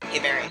Hey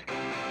Barry,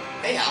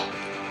 Hey Al.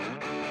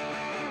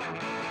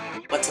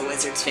 what's a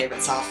wizard's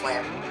favorite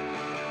software?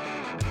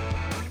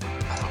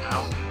 I don't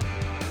know.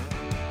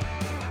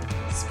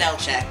 Spell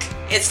check.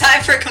 It's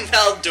time for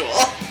Compelled Duel.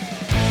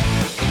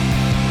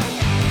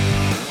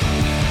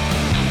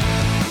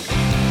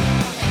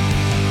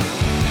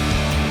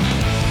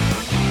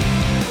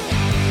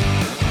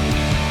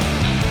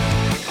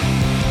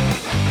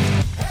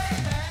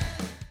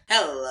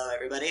 Hello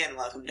everybody and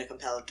welcome to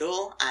Compelled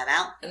Duel. I'm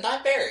Al. And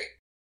I'm Barry.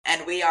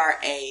 And we are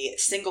a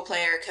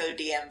single-player Code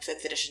DM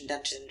 5th Edition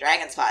Dungeons &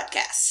 Dragons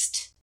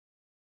podcast.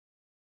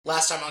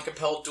 Last time on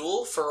Compelled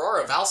Duel,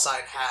 Ferora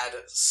Valsine had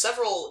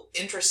several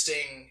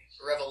interesting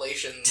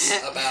revelations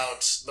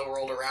about the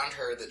world around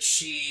her that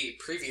she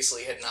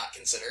previously had not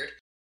considered,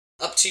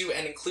 up to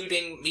and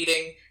including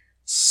meeting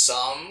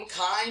some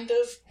kind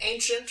of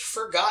ancient,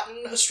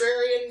 forgotten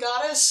Astrarian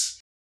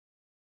goddess.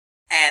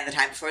 And the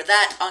time before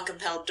that, on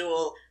Compelled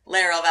Duel,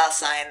 Laeral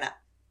Valsine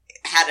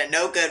had a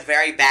no-good,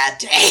 very bad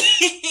day.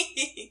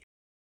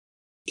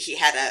 He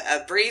had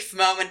a brief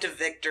moment of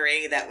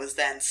victory that was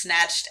then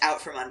snatched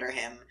out from under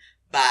him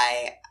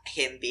by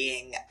him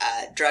being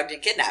drugged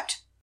and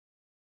kidnapped.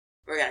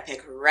 We're going to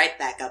pick right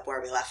back up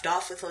where we left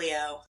off with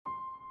Leo.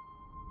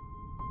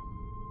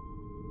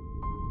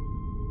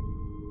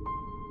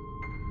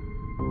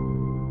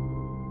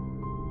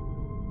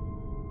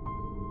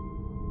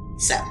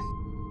 So,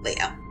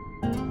 Leo,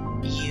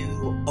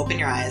 you open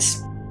your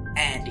eyes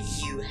and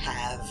you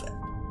have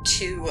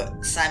two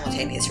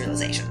simultaneous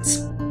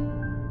realizations.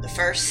 The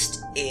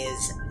first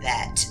is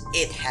that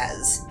it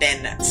has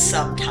been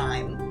some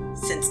time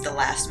since the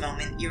last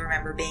moment you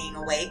remember being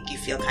awake. You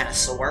feel kind of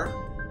sore.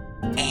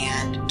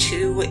 And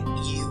two,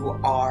 you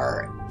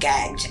are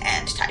gagged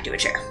and tied to a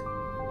chair.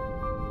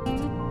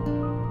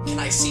 Can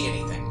I see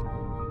anything?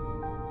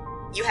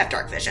 You have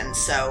dark vision,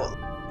 so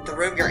the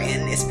room you're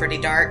in is pretty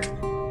dark,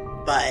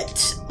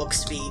 but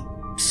looks to be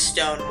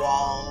stone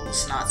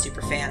walls, not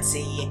super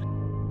fancy.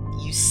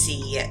 You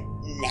see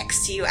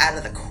next to you, out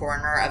of the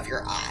corner of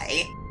your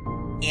eye,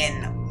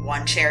 in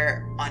one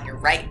chair on your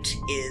right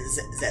is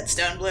Zed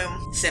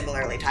Stonebloom,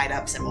 similarly tied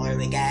up,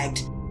 similarly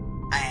gagged,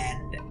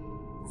 and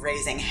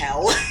raising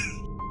hell.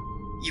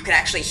 You can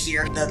actually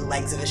hear the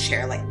legs of his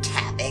chair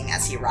tapping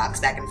as he rocks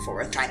back and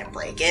forth trying to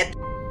break it.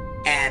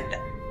 And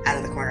out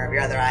of the corner of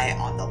your other eye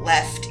on the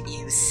left,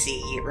 you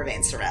see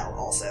Ravain Sorrel,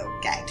 also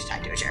gagged,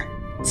 tied to a chair.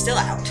 Still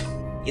out,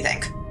 you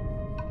think.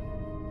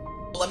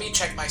 Let me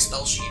check my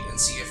spell sheet and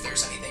see if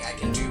there's anything I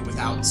can do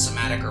without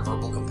somatic or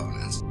verbal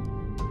components.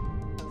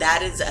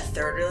 That is a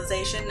third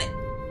realization.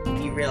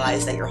 You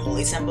realize that your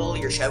holy symbol,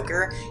 your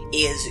choker,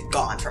 is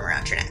gone from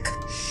around your neck.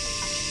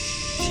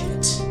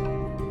 Shit.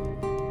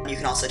 You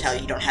can also tell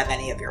you don't have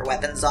any of your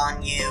weapons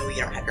on you, you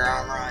don't have your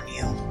armor on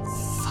you.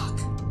 Fuck.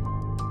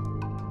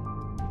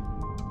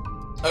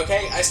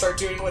 Okay, I start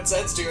doing what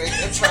Zed's doing.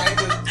 I'm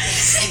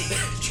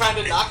trying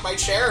to knock my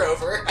chair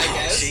over, I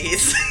guess.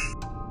 Jeez.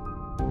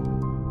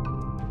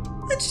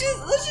 Let's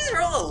just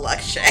roll a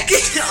luck check,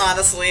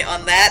 honestly,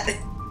 on that.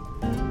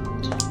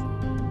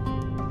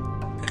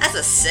 That's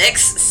a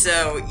 6,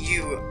 so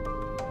you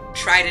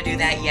try to do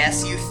that,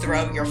 yes. You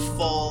throw your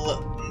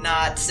full,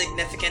 not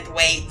significant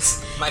weight.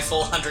 My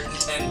full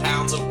 110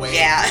 pounds of weight.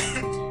 Yeah,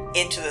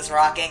 into this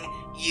rocking.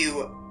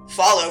 You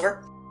fall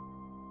over.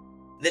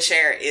 The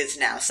chair is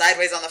now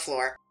sideways on the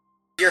floor.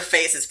 Your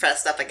face is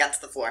pressed up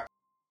against the floor.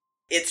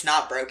 It's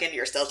not broken,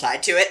 you're still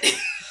tied to it.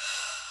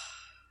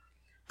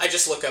 I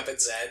just look up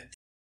at Zed.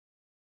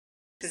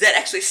 Zed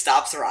actually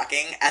stops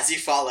rocking as you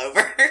fall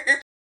over.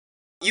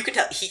 You can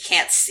tell he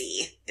can't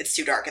see. It's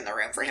too dark in the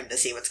room for him to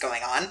see what's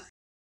going on.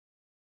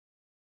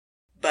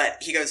 But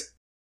he goes,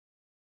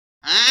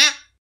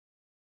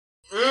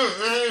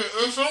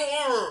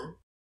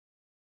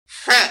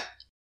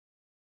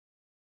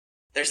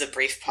 There's a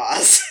brief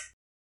pause.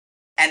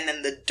 And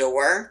then the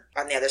door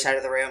on the other side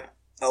of the room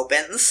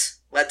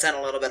opens, lets in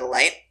a little bit of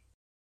light.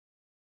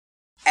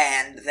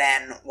 And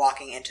then,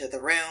 walking into the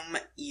room,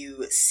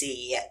 you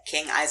see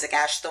King Isaac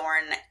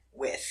Ashthorn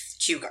with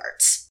 2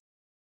 guards.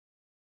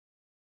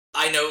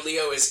 I know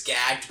Leo is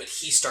gagged, but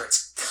he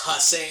starts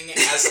cussing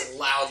as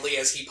loudly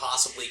as he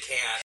possibly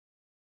can.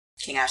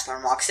 King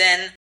Ashthorn walks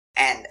in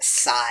and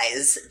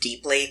sighs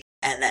deeply,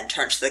 and then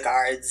turns to the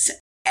guards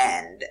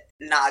and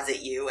nods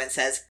at you and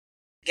says,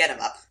 "Get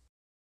him up."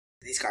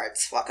 These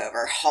guards walk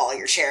over, haul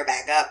your chair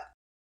back up.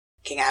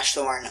 King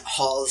Ashthorn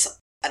hauls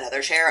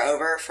another chair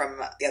over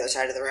from the other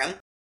side of the room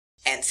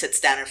and sits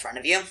down in front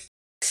of you,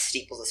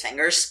 steeples his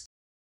fingers,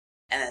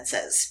 and then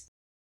says,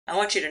 "I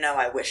want you to know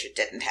I wish it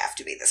didn't have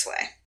to be this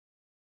way."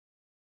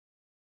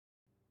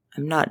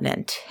 I'm not an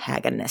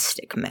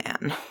antagonistic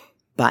man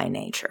by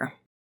nature.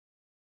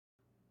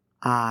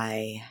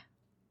 I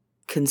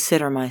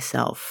consider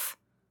myself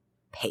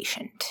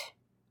patient.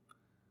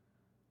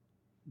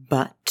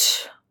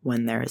 But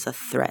when there is a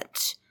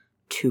threat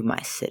to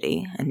my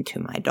city and to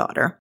my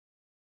daughter,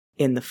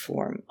 in the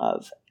form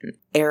of an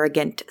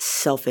arrogant,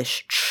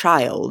 selfish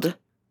child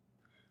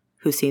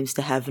who seems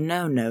to have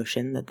no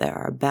notion that there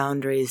are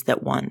boundaries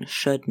that one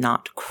should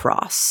not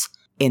cross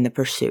in the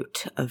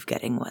pursuit of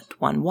getting what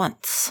one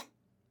wants.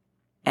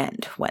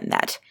 And when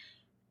that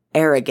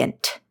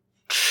arrogant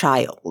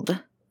child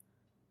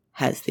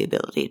has the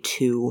ability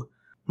to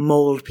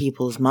mold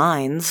people's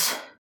minds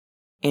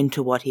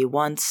into what he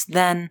wants,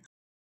 then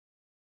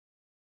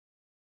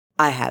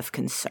I have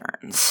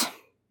concerns.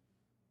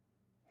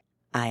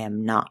 I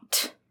am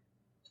not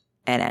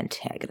an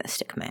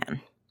antagonistic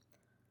man.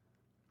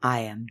 I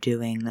am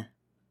doing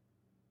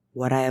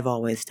what I have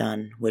always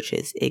done, which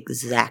is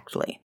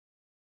exactly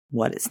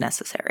what is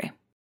necessary.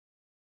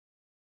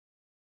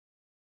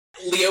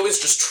 Leo is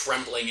just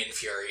trembling in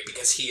fury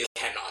because he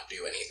cannot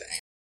do anything.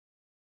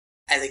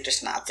 Isaac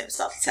just nods to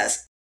himself. He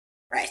says,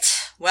 right,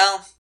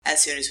 well,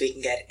 as soon as we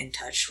can get in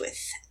touch with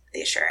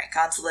the Asharian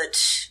consulate,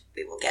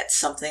 we will get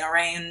something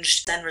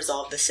arranged, then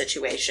resolve the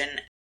situation.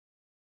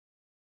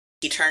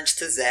 He turns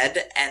to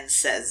Zed and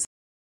says,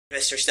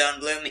 Mr.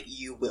 Stonebloom,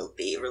 you will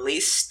be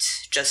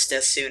released just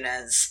as soon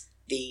as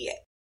the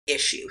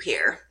issue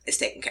here is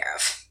taken care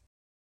of.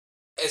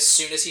 As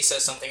soon as he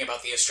says something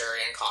about the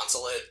Asturian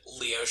consulate,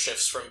 Leo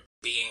shifts from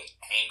being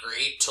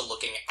angry to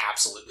looking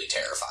absolutely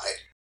terrified.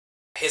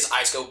 His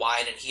eyes go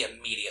wide and he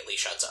immediately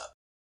shuts up.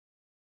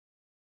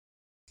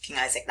 King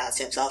Isaac nods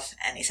to himself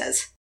and he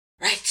says,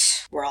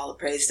 right, we're all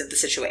appraised of the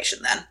situation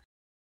then.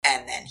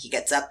 And then he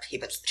gets up, he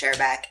puts the chair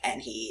back,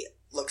 and he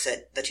looks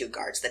at the two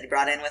guards that he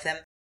brought in with him,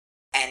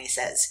 and he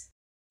says,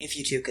 if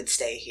you two could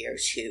stay here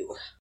to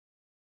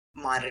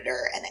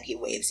monitor, and then he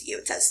waves at you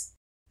and says,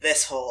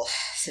 this whole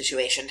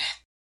situation,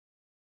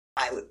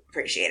 I would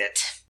appreciate it.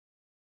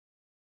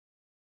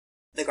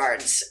 The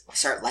guards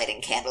start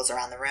lighting candles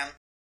around the room,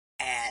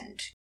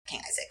 and King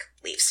Isaac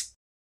leaves.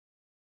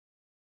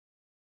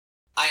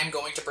 I am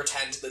going to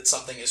pretend that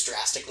something is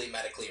drastically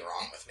medically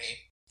wrong with me.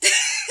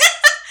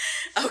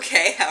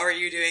 Okay, how are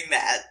you doing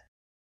that?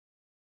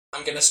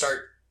 I'm gonna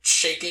start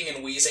shaking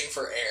and wheezing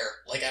for air,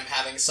 like I'm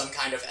having some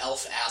kind of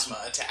elf asthma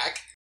attack.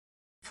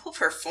 Full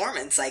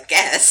performance, I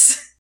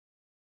guess.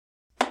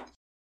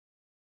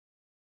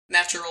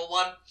 Natural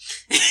 1.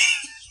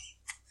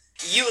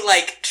 You,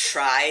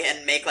 try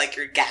and make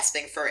you're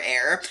gasping for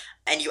air,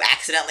 and you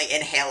accidentally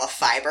inhale a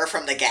fiber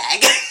from the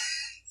gag.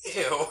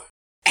 Ew.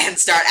 And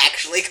start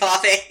actually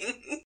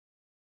coughing.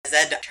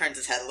 Zed turns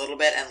his head a little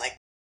bit and,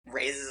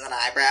 raises an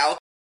eyebrow.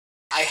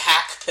 I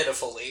hack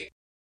pitifully.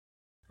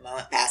 A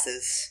moment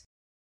passes,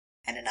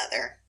 and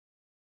another.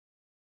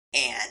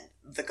 And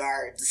the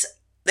guards,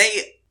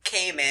 they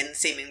came in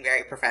seeming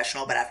very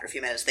professional, but after a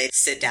few minutes they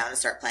sit down and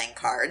start playing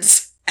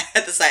cards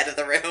at the side of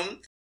the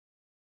room.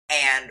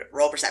 And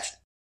roll perception.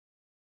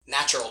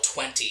 Natural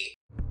 20.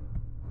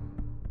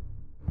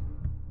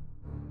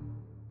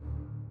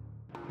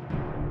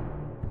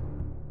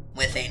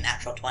 With a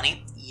natural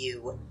 20,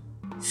 you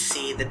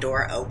see the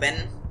door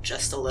open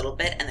just a little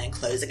bit and then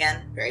close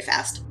again very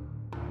fast.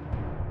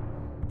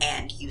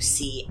 And you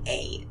see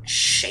a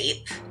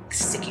shape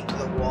sticking to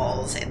the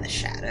walls in the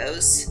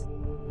shadows.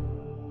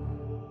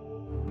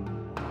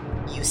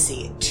 You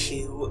see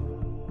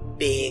two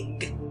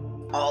big,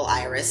 all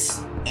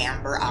iris,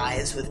 amber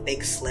eyes with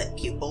big slit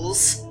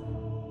pupils.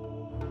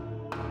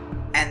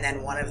 And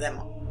then one of them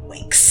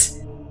winks.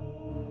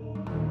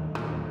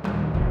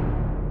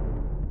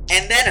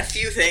 And then a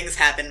few things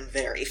happen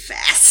very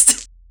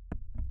fast.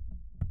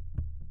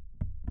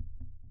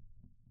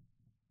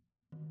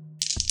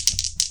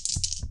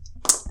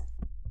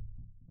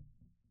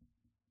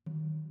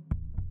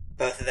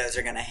 Both of those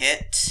are gonna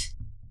hit.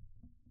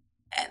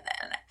 And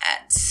then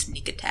add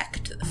sneak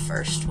attack to the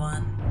first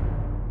one.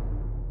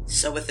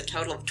 So with a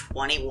total of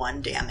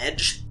 21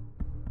 damage,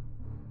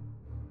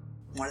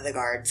 one of the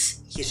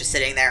guards, he's just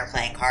sitting there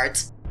playing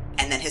cards,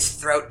 and then his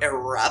throat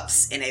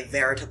erupts in a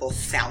veritable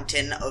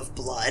fountain of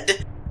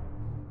blood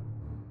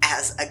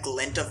as a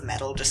glint of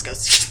metal just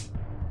goes.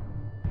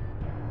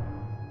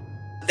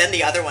 Then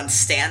the other one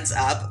stands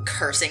up,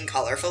 cursing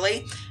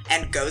colorfully,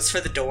 and goes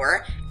for the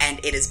door, and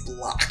it is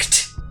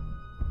blocked.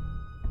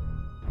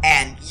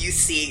 And you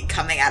see,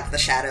 coming out of the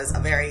shadows, a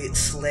very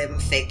slim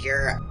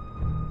figure.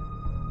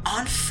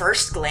 On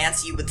first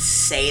glance, you would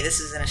say this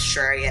is an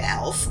Ashurian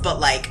elf,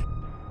 but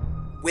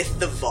with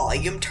the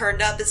volume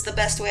turned up is the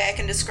best way I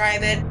can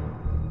describe it.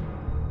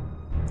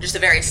 Just a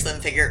very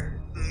slim figure,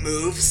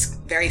 moves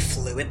very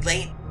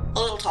fluidly, a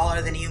little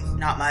taller than you,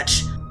 not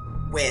much,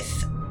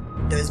 with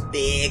those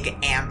big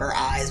amber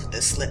eyes with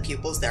those slit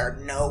pupils. There are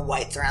no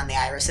whites around the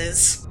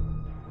irises.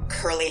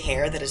 Curly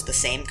hair that is the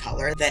same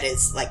color, that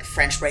is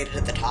French braided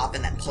at the top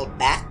and then pulled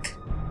back.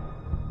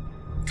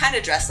 Kind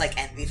of dressed like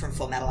Envy from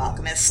Full Metal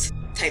Alchemist.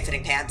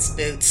 Tight-fitting pants,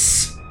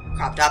 boots,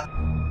 cropped up.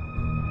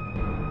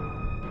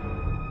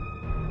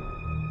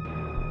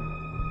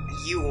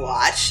 You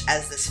watch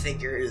as this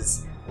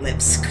figure's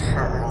lips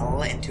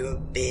curl into a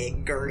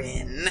big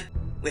grin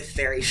with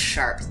very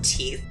sharp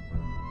teeth.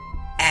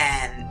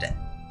 And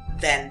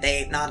then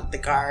they nod at the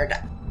guard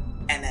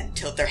and then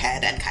tilt their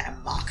head and kind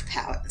of mock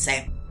pout and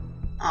say,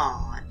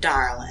 "Aw,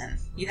 darling,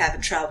 you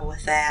having trouble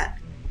with that?"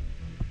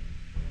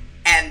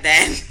 And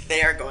then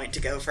they are going to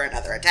go for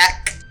another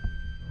attack.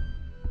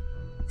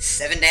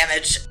 7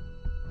 damage.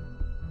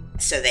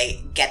 So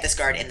they get this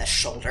guard in the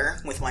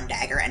shoulder with one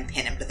dagger and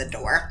pin him to the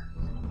door.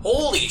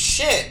 Holy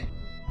shit!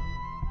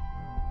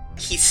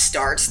 He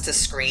starts to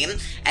scream,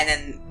 and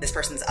then this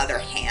person's other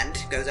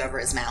hand goes over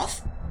his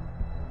mouth.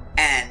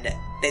 And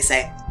they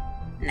say,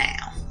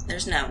 "Now,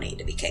 there's no need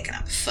to be kicking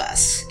up a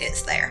fuss,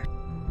 is there?"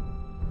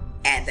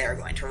 And they're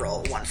going to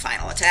roll one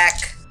final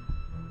attack.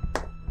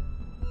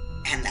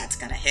 And that's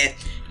gonna hit.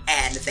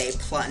 And they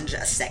plunge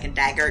a second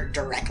dagger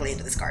directly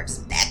into this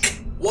guard's neck.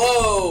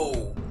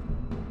 Whoa!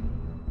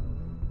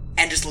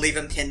 And just leave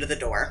him pinned to the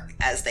door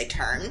as they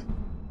turn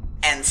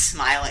and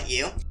smile at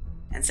you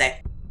and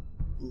say,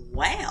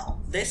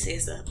 "Well, this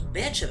is a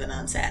bitch of an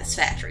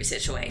unsatisfactory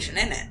situation,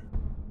 isn't it?"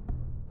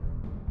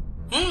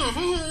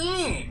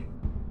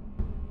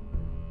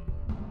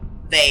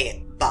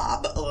 They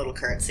bob a little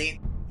curtsy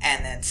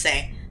and then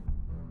say,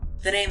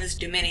 "The name is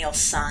Dominiel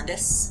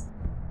Sandis,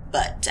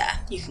 but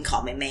you can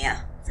call me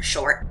Mia for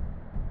short."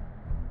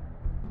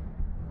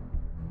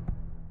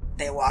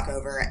 They walk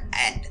over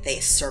and they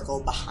circle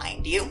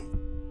behind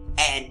you,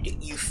 and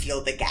you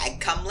feel the gag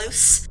come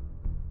loose.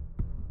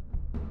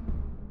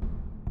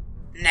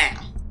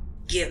 Now,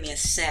 give me a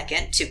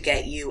second to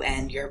get you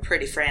and your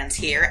pretty friends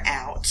here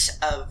out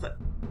of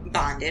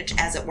bondage,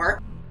 as it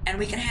were, and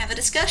we can have a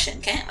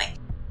discussion, can't we?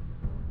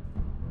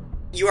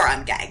 You are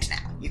ungagged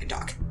now. You can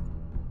talk.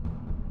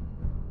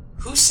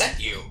 Who sent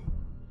you?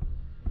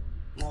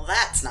 Well,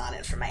 that's not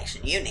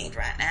information you need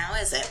right now,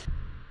 is it?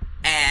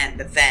 And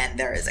then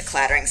there is a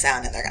clattering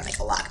sound, and they're going to make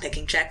a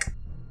lockpicking check.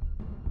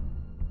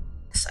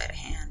 Sleight of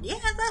hand. Yeah,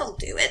 that'll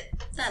do it.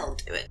 That'll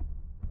do it.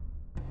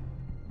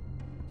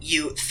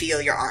 You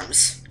feel your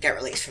arms get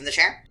released from the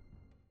chair.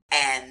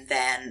 And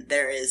then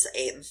there is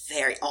a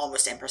very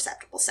almost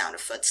imperceptible sound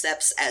of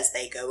footsteps as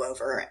they go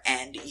over,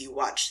 and you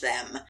watch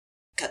them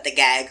cut the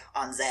gag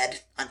on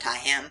Zed, untie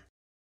him,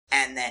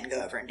 and then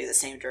go over and do the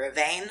same to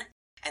Ravain.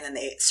 And then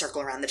they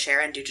circle around the chair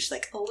and do just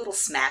like a little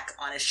smack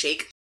on his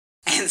cheek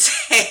and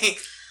say,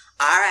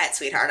 "All right,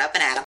 sweetheart, up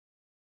and at him."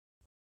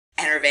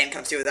 And Ravain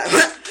comes through with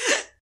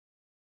that.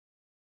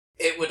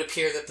 It would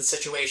appear that the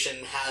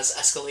situation has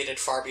escalated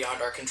far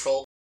beyond our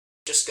control.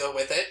 Just go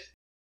with it.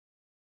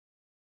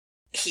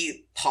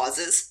 He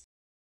pauses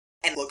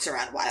and looks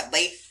around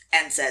wildly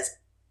and says,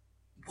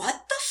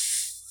 "What the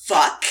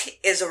fuck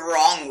is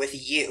wrong with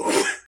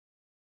you?"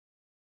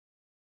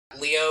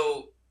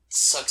 Leo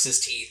sucks his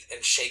teeth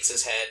and shakes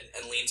his head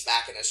and leans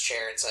back in his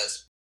chair and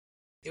says,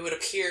 "It would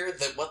appear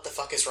that what the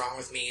fuck is wrong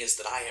with me is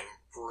that I am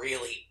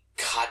really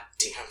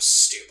goddamn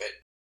stupid."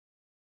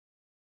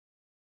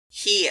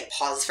 He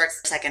pauses for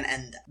a second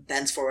and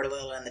bends forward a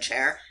little in the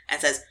chair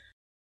and says,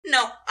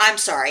 "No, I'm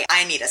sorry.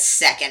 I need a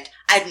second.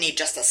 I'd need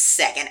just a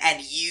second."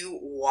 And you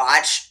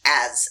watch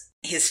as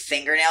his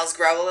fingernails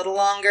grow a little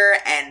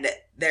longer and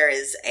there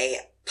is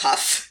a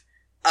puff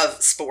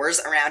of spores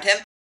around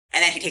him.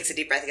 And then he takes a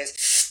deep breath and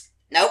goes,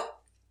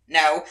 "Nope,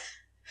 no.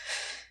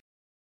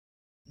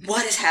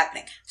 What is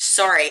happening?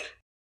 Sorry.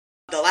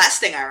 The last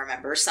thing I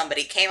remember,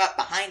 somebody came up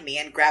behind me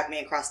and grabbed me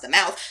across the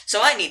mouth,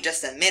 so I need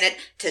just a minute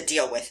to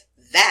deal with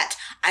that.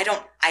 I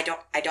don't.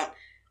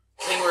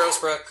 King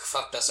Rosebrook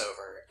fucked us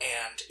over,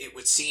 and it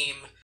would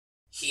seem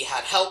he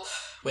had help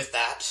with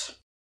that,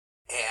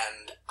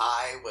 and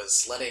I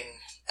was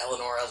letting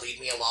Eleonora lead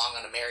me along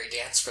on a merry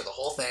dance for the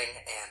whole thing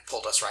and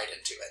pulled us right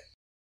into it."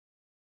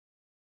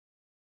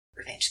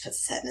 Revenge puts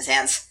his head in his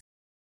hands.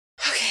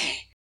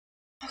 Okay.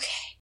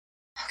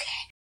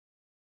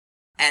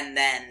 And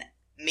then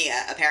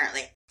Mia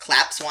apparently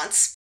claps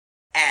once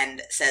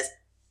and says,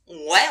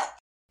 "Well,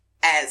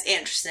 as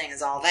interesting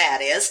as all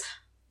that is,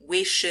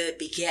 we should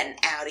be getting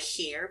out of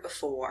here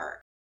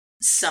before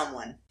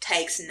someone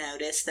takes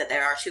notice that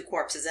there are two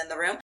corpses in the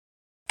room."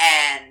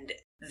 And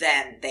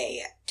then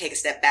they take a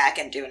step back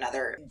and do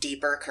another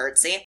deeper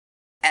curtsy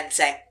and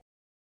say,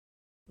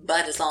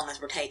 "But as long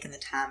as we're taking the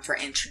time for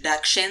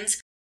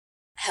introductions,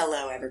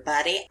 hello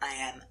everybody, I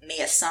am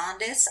Mia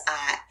Sandis.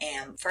 I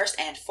am first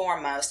and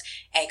foremost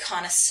a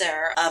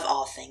connoisseur of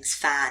all things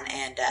fine,"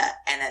 and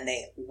then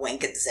they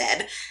wink at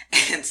Zed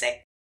and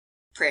say,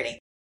 "Pretty."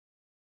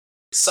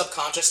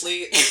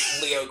 Subconsciously,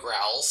 Leo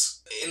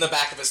growls in the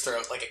back of his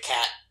throat like a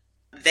cat.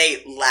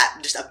 They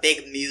laugh, just a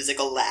big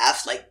musical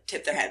laugh, like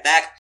tip their head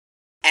back,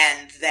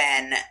 and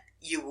then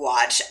you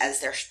watch as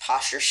their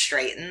posture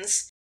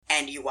straightens,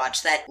 and you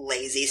watch that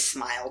lazy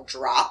smile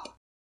drop.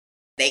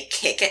 They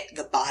kick it,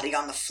 the body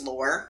on the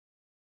floor,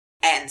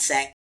 and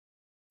say,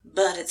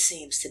 "But it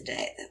seems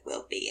today that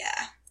we'll be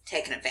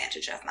taking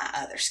advantage of my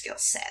other skill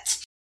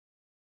set.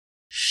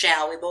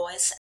 Shall we,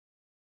 boys?"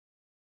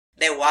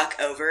 They walk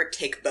over,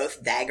 take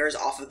both daggers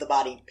off of the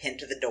body pinned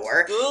to the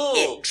door. Ooh.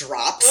 It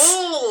drops.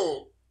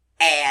 Ooh.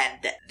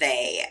 And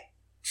they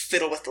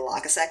fiddle with the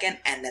lock a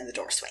second, and then the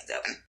door swings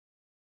open.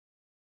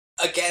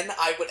 Again,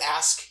 I would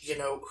ask,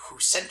 who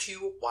sent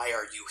you? Why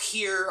are you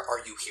here? Are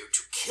you here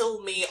to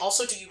kill me?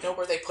 Also, do you know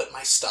where they put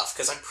my stuff?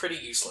 Because I'm pretty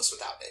useless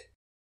without it.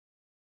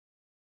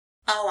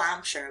 "Oh,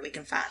 I'm sure we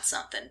can find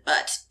something,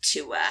 but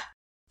to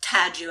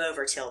tide you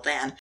over till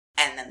then."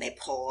 And then they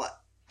pull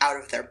out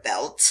of their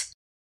belt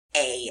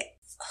a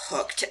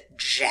hooked,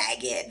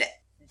 jagged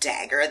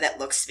dagger that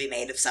looks to be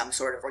made of some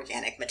sort of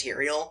organic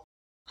material,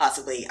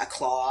 possibly a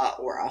claw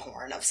or a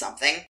horn of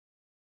something,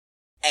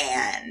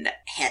 and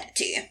hand it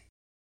to you.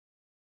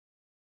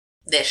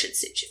 This should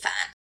suit you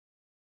fine.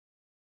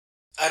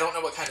 I don't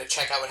know what kind of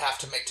check I would have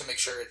to make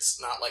sure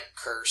it's not,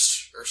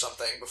 cursed or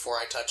something before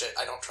I touch it.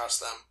 I don't trust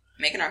them.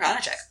 Make an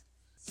Arcana check.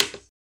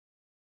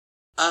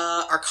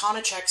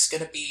 Arcana check's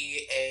gonna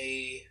be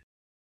a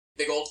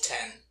big old 10.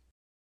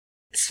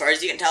 As far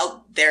as you can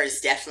tell, there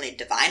is definitely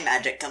divine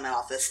magic coming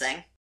off this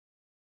thing.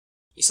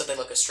 You said they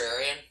look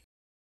Astrarian?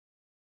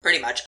 Pretty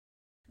much.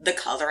 The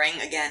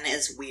coloring, again,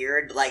 is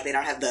weird. They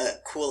don't have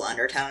the cool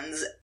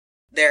undertones.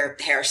 Their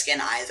hair, skin,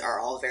 eyes are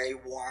all very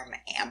warm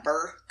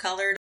amber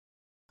colored.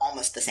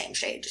 Almost the same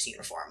shade, just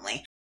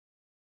uniformly.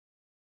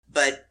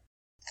 But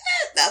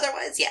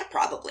otherwise, yeah,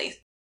 probably.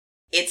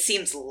 It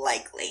seems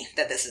likely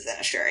that this is an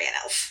Astrarian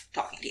elf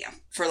talking to you,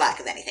 for lack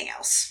of anything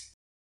else.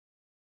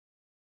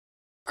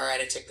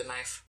 Alright, I take the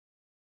knife.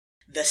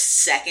 The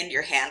second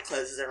your hand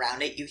closes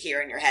around it, you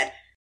hear in your head,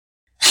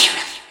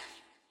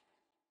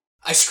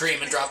 I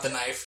scream and drop the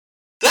knife.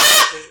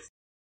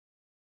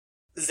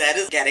 Zed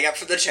is getting up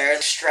from the chair,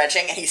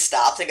 stretching, and he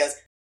stops and goes,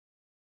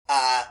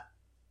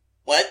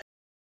 what?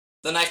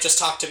 The knife just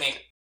talked to me.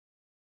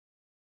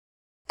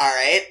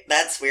 Alright,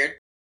 that's weird.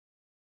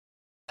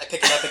 I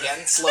pick it up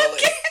again,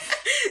 slowly.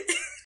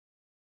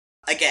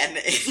 Again,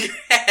 in your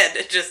head,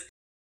 it just...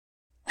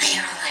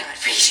 I would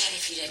appreciate it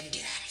if you didn't do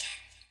that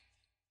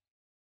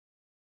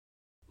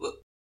again.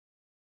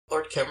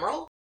 Lord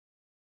Kimmerl?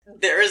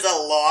 There is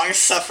a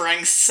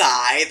long-suffering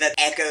sigh that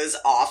echoes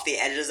off the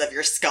edges of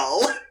your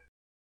skull.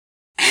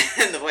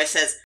 And the voice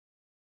says,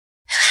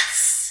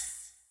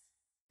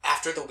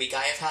 After the week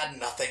I have had,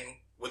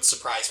 nothing would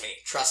surprise me.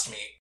 Trust me.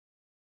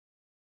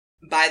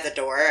 By the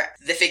door,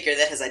 the figure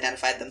that has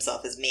identified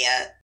themselves as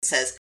Mia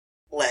says,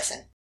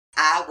 listen,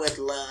 I would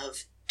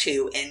love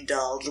to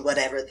indulge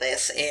whatever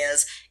this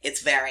is.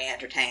 It's very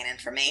entertaining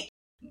for me.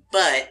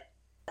 But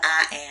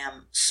I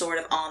am sort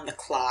of on the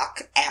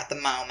clock at the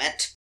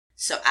moment,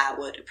 so I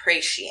would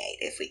appreciate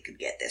if we could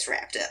get this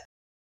wrapped up.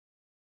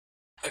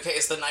 Okay,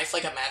 is the knife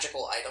a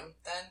magical item,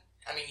 then?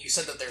 I mean, you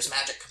said that there's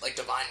magic,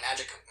 divine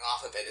magic coming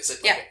off of it. Is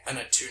it an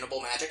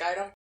attunable magic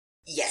item?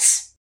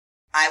 Yes.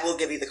 I will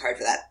give you the card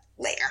for that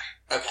later.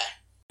 Okay.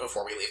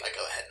 Before we leave, I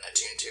go ahead and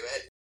attune to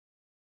it.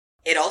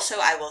 It also,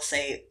 I will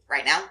say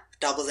right now,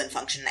 doubles in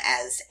function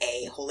as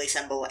a holy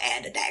symbol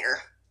and a dagger,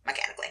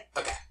 mechanically.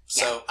 Okay.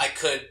 So I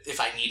could, if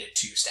I needed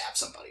to, stab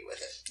somebody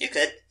with it. You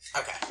could.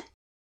 Okay.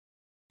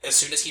 As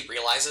soon as he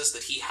realizes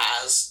that he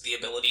has the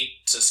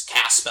ability to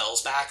cast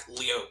spells back,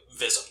 Leo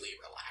visibly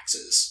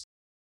relaxes.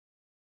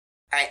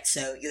 Alright,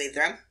 so you leave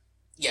the room?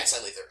 Yes,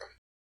 I leave the room.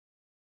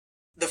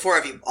 The four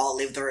of you all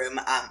leave the room.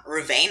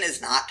 Ravane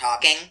is not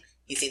talking.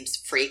 He seems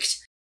freaked.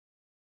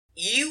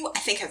 You, I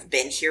think, have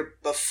been here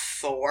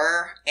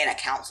before in a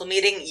council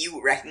meeting.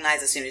 You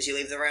recognize as soon as you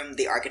leave the room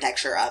the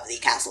architecture of the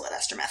castle at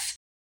Estermouth.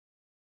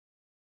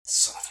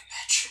 Son of a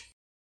bitch.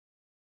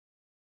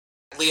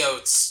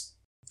 Leo's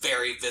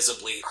very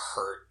visibly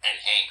hurt and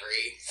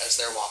angry as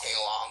they're walking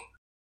along.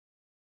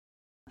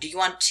 Do you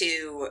want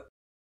to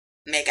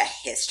make a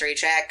history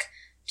check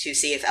to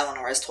see if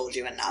Eleanor has told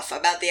you enough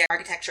about the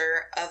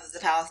architecture of the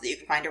palace that you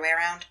can find your way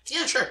around?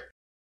 Yeah, sure.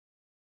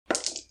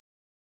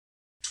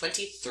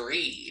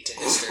 23 to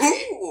history.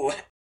 Ooh.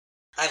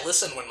 I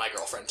listen when my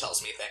girlfriend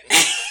tells me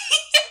things.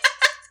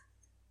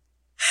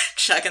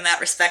 Chucking that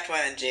respect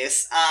women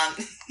juice.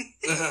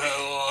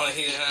 Well,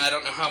 yeah, I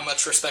don't know how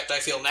much respect I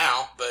feel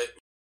now, but...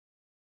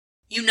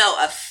 You know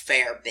a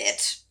fair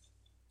bit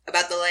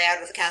about the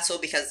layout of the castle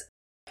because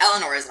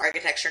Eleanor is an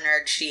architecture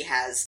nerd. She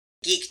has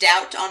geeked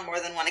out on more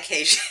than one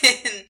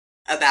occasion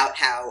about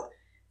how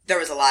there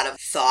was a lot of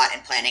thought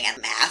and planning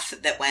and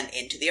math that went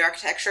into the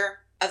architecture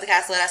of the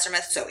castle at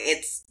Estermouth, so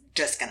it's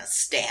just gonna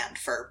stand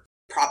for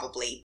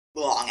probably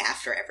long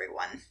after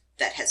everyone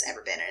that has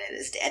ever been in it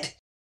is dead.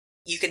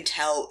 You can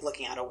tell,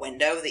 looking out a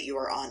window, that you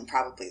are on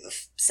probably the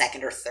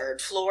second or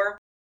third floor,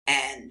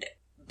 and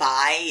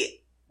by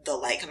the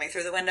light coming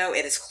through the window,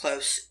 it is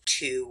close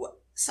to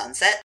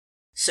sunset,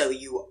 so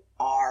you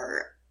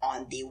are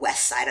on the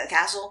west side of the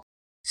castle,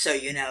 so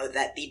you know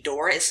that the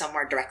door is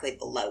somewhere directly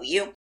below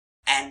you,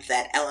 and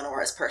that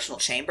Eleanor's personal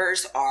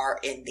chambers are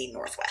in the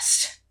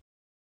northwest.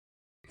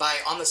 By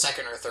on the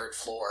second or third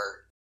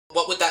floor,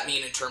 what would that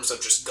mean in terms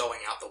of just going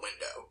out the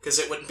window? Because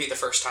it wouldn't be the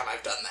first time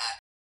I've done that.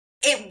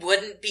 It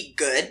wouldn't be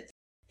good.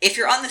 If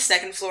you're on the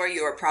second floor,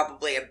 you are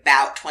probably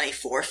about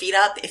 24 feet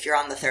up. If you're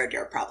on the third,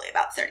 you're probably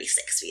about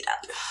 36 feet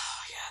up.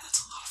 Yeah, that's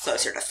a lot of fall.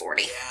 Closer to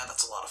 40. Yeah,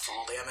 that's a lot of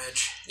fall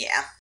damage.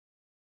 Yeah.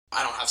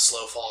 I don't have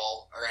slow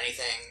fall or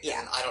anything. Yeah.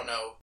 And I don't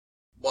know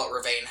what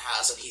Ravane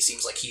has, and he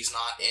seems like he's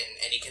not in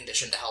any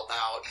condition to help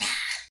out.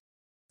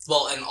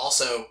 Well, and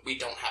also, we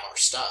don't have our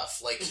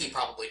stuff. He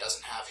probably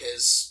doesn't have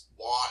his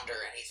wand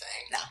or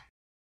anything. No.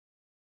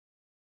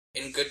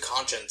 In good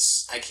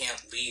conscience, I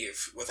can't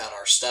leave without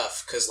our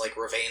stuff, because,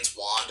 Ravane's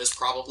wand is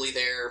probably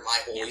there, my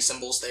holy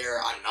symbol's there,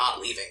 I'm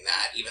not leaving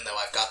that, even though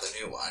I've got the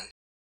new one.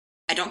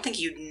 I don't think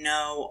you'd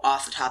know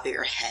off the top of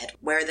your head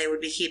where they would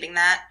be keeping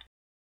that.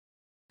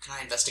 Can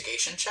I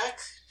investigation check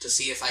to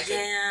see if I could...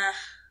 Yeah.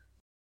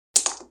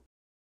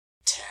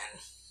 10.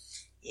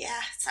 Yeah,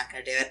 it's not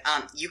gonna do it.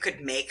 You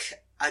could make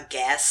a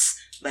guess,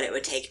 but it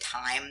would take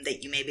time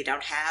that you maybe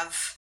don't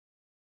have.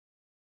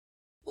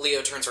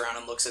 Leo turns around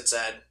and looks at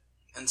Zed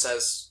and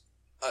says,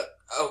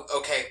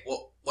 okay,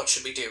 well, what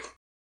should we do?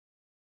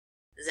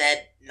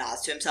 Zed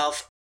nods to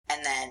himself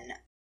and then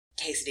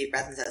takes a deep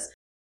breath and says,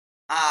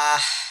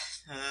 I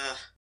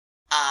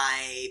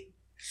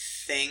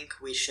think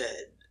we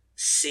should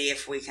see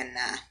if we can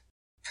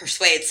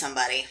persuade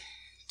somebody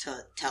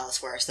to tell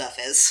us where our stuff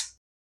is.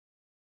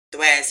 The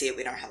way I see it,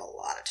 we don't have a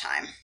lot of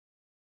time.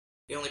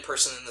 The only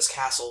person in this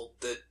castle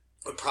that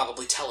would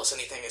probably tell us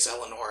anything is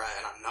Eleonora,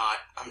 and I'm not.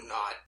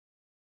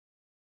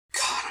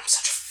 God, I'm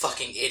such a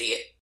fucking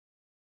idiot.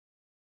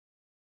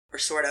 We're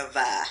sort of,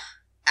 out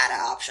of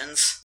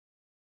options.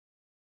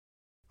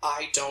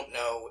 I don't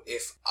know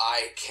if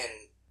I can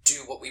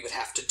do what we would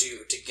have to do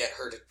to get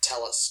her to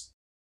tell us.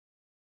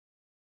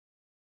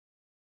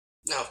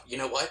 No, you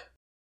know what?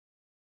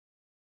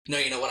 No,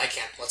 you know what? I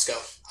can. Let's go.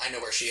 I know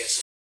where she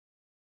is.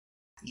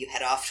 You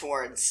head off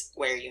towards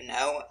where you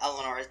know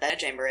Eleanor's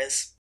bedchamber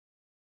is.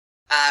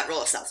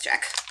 Roll a stealth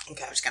check.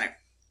 Okay. I'm just gonna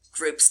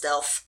group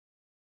stealth.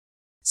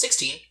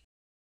 16.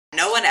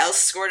 No one else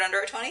scored under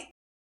a 20?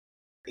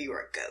 You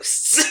are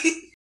ghosts.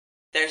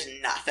 There's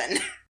nothing.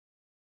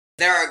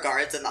 There are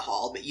guards in the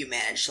hall, but you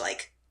manage to,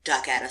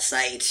 duck out of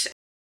sight.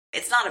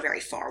 It's not a very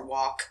far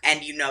walk,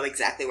 and you know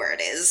exactly where it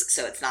is,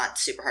 so it's not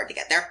super hard to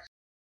get there.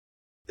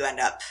 You end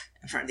up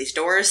in front of these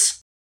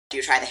doors. Do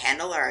you try the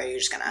handle, or are you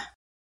just gonna...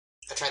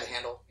 I try the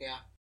handle, yeah.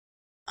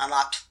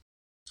 Unlocked.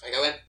 I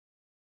go in.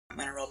 I'm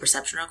gonna roll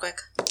perception real quick.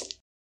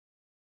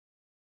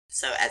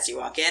 So as you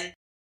walk in,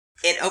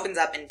 it opens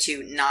up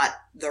into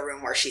not the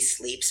room where she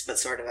sleeps, but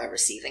sort of a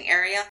receiving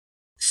area.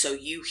 So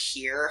you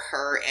hear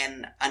her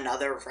in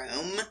another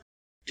room,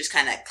 just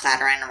kind of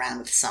clattering around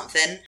with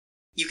something.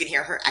 You can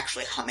hear her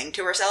actually humming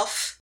to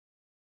herself.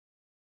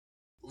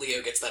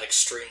 Leo gets that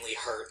extremely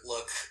hurt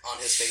look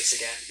on his face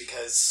again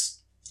because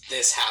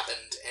this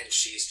happened and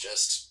she's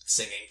just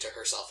singing to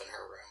herself in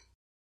her room.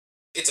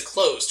 It's a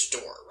closed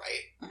door,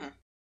 right? Mm-hmm.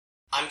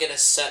 I'm gonna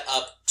set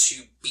up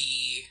to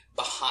be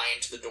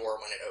behind the door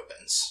when it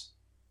opens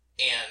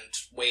and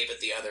wave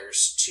at the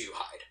others to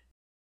hide.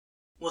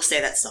 We'll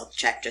say that stealth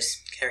check just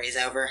carries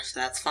over, so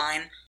that's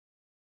fine.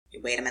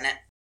 You wait a minute,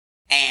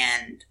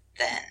 and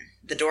then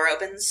the door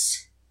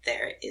opens.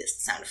 There is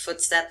the sound of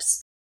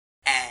footsteps,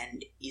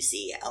 and you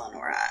see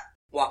Eleonora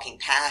walking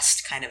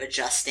past, kind of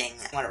adjusting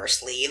one of her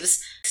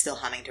sleeves, still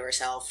humming to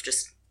herself,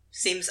 just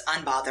seems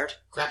unbothered.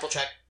 Grapple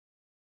check.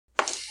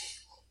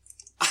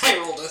 I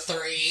rolled a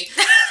 3.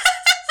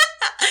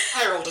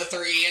 I rolled a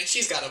 3, and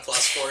she's got a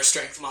 +4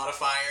 strength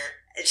modifier.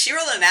 She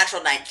rolled a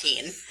natural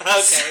 19.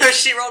 Okay. So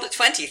she rolled a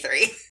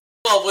 23.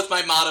 Well, with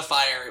my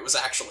modifier, it was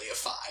actually a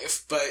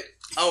 5, but...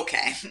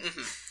 Okay.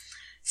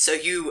 So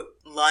you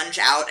lunge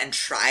out and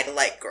try to,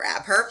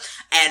 grab her,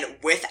 and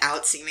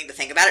without seeming to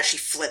think about it, she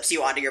flips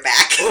you onto your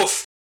back.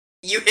 Oof.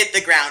 You hit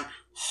the ground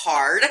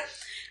hard,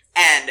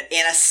 and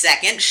in a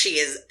second, she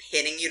is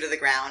pinning you to the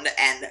ground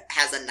and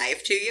has a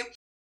knife to you.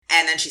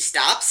 And then she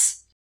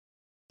stops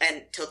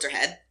and tilts her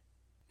head,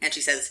 and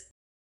she says,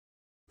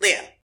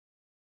 Leo,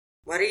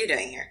 what are you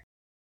doing here?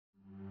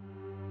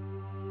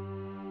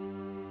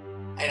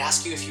 I'd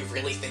ask you if you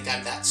really think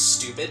I'm that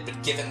stupid,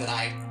 but given that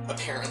I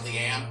apparently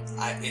am,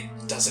 it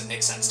doesn't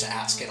make sense to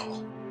ask at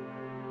all.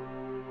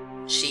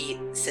 She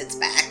sits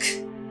back.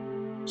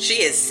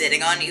 She is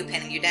sitting on you,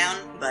 pinning you down,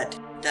 but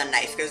the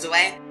knife goes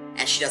away,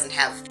 and she doesn't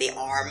have the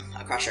arm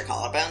across her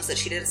collarbones that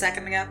she did a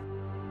second ago.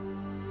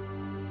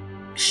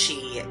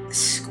 She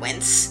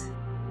squints,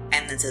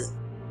 and then says,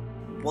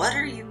 What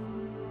are you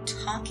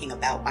talking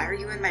about? Why are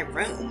you in my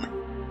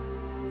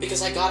room?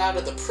 Because I got out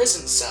of the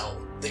prison cell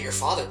that your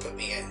father put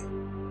me in.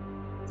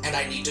 And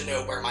I need to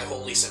know where my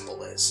holy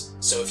symbol is.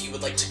 So if you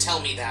would like to tell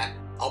me that,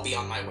 I'll be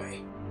on my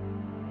way.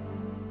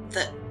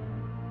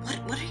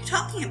 What are you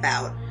talking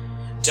about?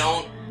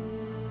 Don't...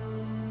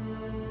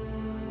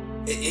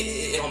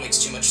 It all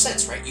makes too much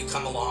sense, right? You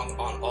come along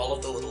on all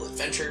of the little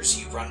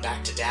adventures, you run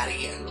back to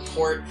Daddy and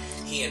report.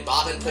 He and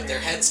Bobbin put their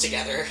heads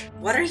together.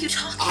 What are you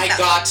talking about? I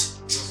got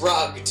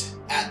drugged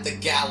at the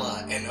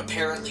gala and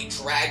apparently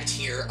dragged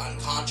here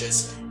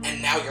unconscious,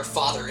 and now your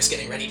father is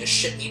getting ready to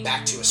ship me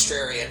back to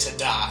Astraria to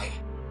die.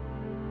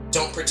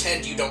 Don't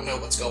pretend you don't know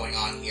what's going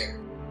on here.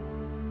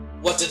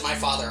 What did my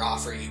father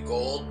offer you?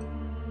 Gold?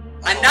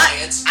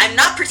 I'm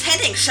not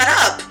pretending. Shut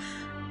up.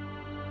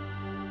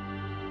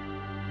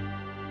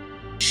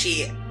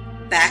 She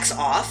backs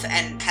off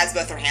and has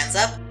both her hands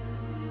up.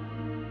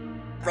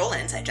 Roll an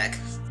insight check.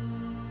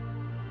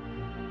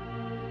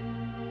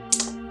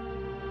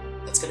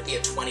 That's gonna be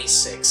a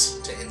 26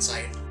 to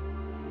insight.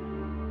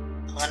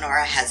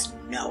 Eleonora has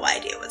no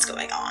idea what's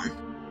going on.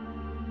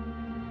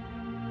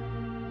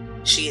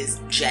 She is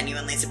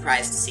genuinely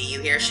surprised to see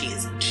you here. She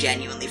is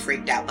genuinely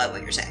freaked out by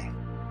what you're saying.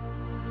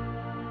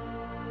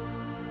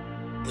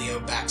 Leo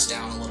backs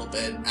down a little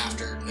bit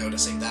after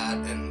noticing that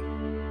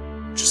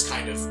and just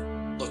kind of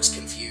looks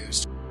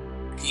confused.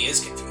 He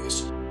is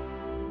confused.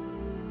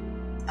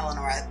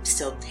 Eleonora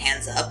still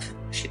hands up.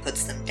 She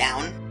puts them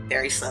down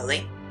very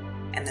slowly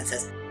and then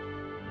says,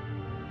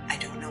 I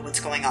don't know what's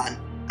going on.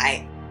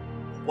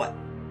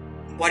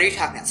 What are you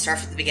talking about? Start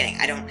from the beginning.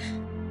 At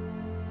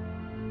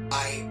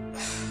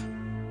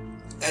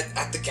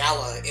the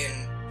gala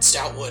in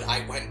Stoutwood,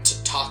 I went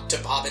to talk to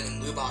Bobbin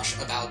and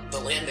Lubosh about the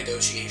land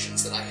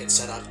negotiations that I had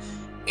set up,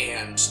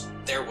 and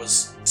there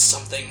was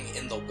something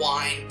in the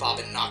wine.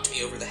 Bobbin knocked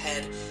me over the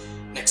head.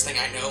 Next thing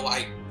I know,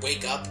 I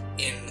wake up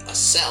in a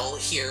cell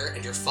here,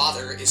 and your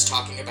father is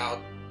talking about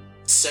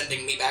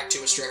sending me back to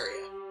Astraria.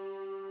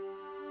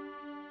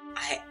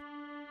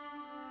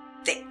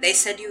 They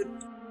said you'd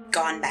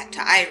gone back to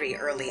Irie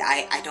early.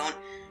 I don't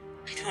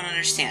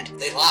understand.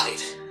 They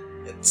lied.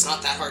 It's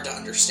not that hard to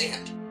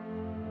understand.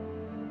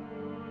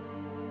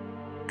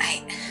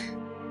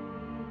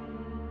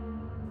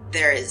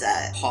 There is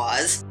a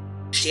pause.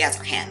 She has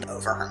her hand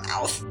over her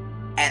mouth,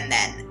 and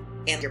then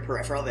in your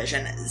peripheral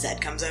vision, Zed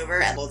comes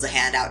over and holds a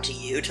hand out to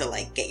you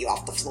to, get you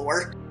off the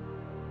floor.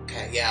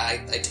 Okay, yeah,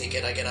 I take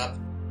it, I get up.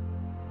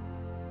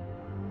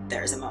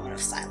 There's a moment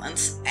of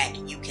silence,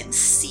 and you can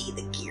see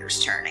the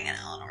gears turning in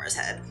Eleanor's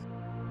head.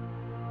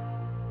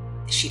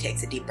 She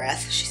takes a deep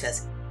breath. She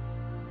says,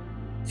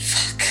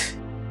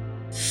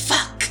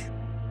 Fuck.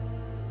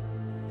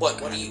 What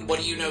do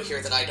you know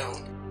here that I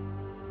don't?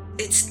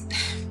 It's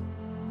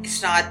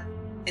not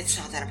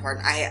that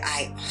important.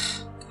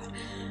 Oh, God.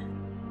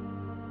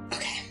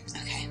 Okay.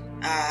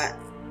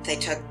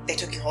 They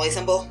took your holy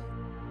symbol?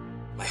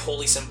 My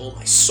holy symbol,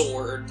 my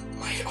sword,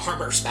 my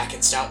armor's back in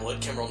Stoutwood.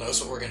 Kimrel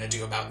knows what we're gonna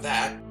do about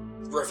that.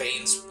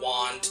 Ravain's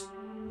wand,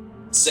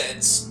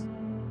 Zed's.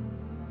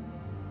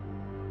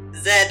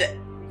 Zed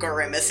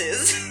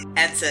grimaces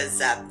and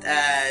says,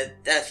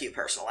 a few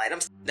personal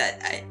items that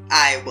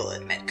I will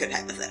admit could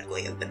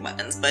hypothetically have been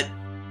weapons, but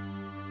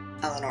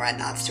Eleonora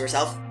nods to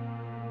herself.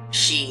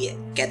 She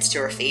gets to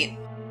her feet,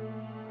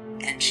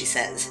 and she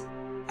says,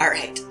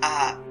 Alright,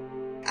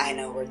 I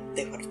know where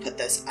they would have put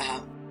those,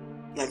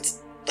 let's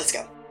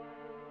go.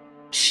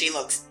 She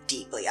looks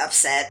deeply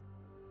upset.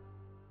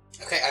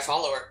 Okay, I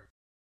follow her.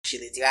 She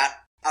leads you out,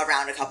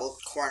 around a couple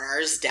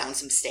corners, down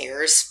some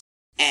stairs,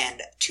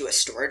 and to a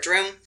storage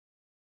room.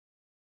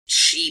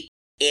 She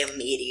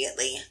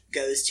immediately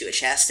goes to a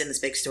chest in this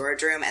big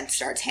storage room and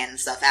starts handing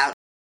stuff out.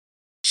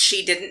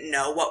 She didn't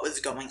know what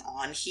was going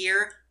on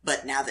here,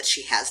 but now that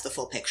she has the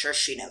full picture,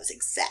 she knows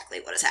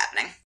exactly what is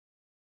happening,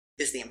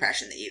 is the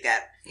impression that you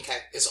get. Okay,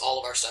 is all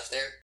of our stuff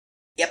there?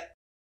 Yep.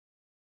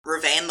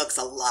 Ravain looks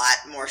a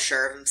lot more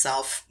sure of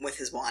himself with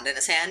his wand in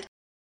his hand.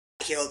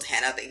 He holds a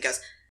hand up and goes,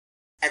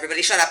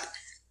 Everybody shut up.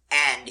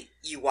 And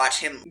you watch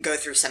him go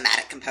through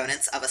somatic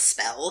components of a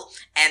spell,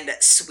 and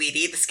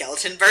Sweetie, the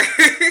skeleton bird,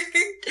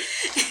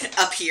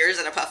 appears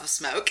in a puff of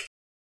smoke.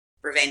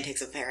 Ravain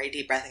takes a very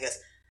deep breath and goes,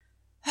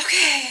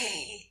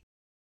 Okay.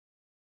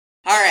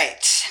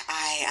 Alright,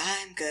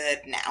 I'm good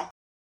now.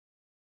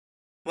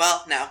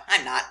 Well, no,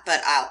 I'm not,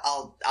 but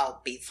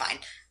I'll be fine.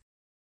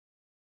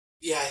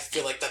 Yeah, I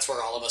feel like that's where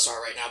all of us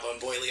are right now, Bone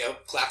Boy. Leo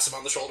claps him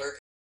on the shoulder.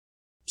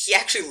 He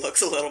actually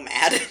looks a little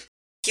mad.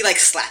 He,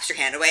 slaps your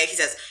hand away. He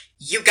says,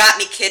 You got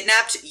me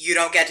kidnapped. You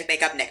don't get to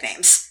make up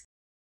nicknames.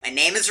 My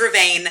name is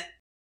Ravain.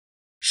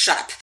 Shut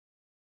up.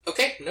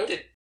 Okay,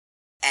 noted.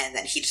 And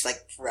then he just,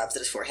 rubs at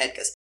his forehead and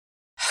goes,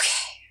 Okay,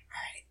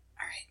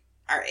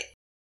 alright.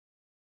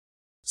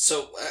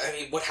 So,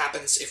 what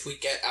happens if we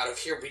get out of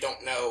here? We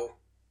don't know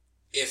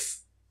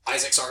if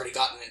Isaac's already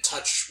gotten in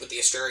touch with the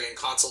Astrarian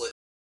consulate.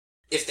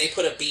 If they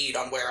put a bead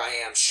on where I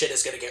am, shit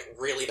is gonna get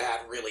really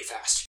bad really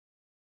fast.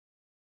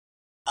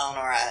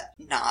 Eleonora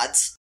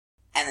nods,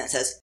 and then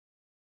says,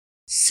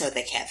 So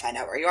they can't find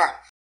out where you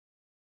are.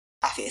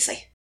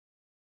 Obviously.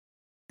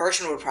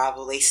 Bertrand would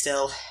probably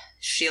still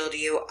shield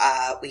you.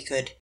 We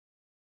could...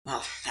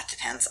 Well, that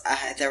depends.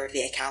 There would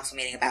be a council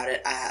meeting about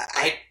it.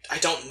 I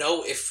don't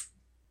know if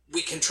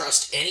we can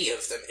trust any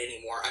of them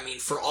anymore.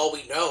 For all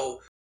we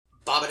know,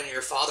 Bobbin and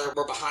your father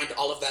were behind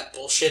all of that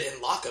bullshit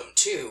in Lockham,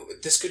 too.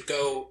 This could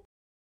go...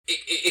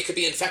 It could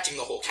be infecting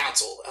the whole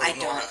council.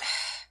 Eleonora.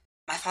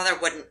 My father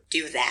wouldn't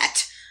do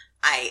that.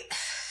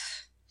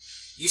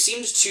 You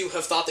seemed to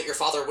have thought that your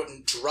father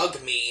wouldn't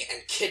drug me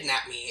and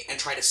kidnap me and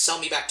try to sell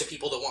me back to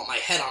people that want my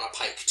head on a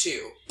pike,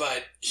 too,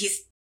 but...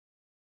 He's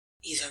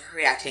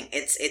overreacting.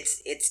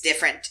 It's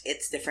different.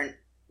 It's different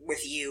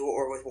with you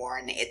or with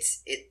Warren.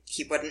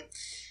 He wouldn't...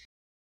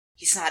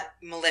 He's not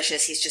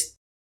malicious, he's just...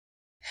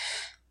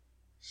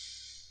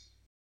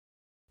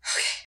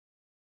 Okay.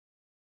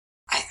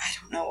 I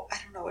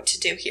don't know what to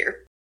do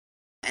here.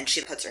 And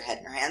she puts her head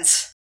in her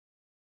hands.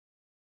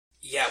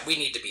 Yeah, we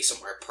need to be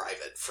somewhere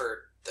private for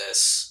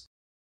this.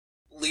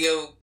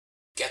 Leo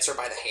gets her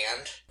by the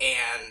hand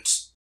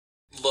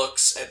and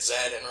looks at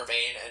Zed and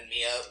Ravain and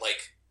Mia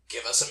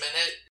give us a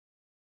minute.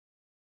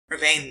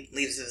 Ravain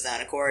leaves of his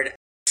own accord,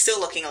 still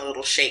looking a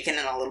little shaken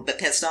and a little bit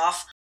pissed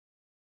off.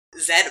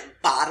 Zed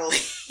bodily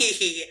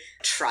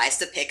tries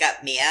to pick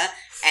up Mia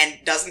and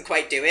doesn't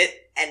quite do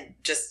it and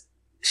just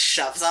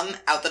shoves him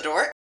out the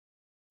door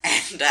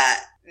and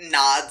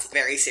nods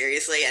very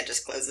seriously and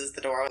just closes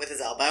the door with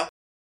his elbow.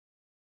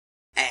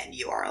 And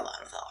you are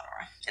alone with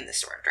Eleanor in the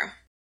storage room.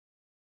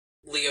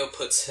 Leo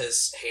puts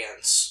his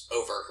hands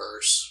over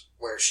hers,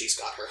 where she's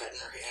got her head in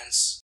her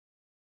hands,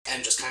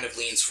 and just kind of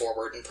leans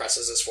forward and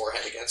presses his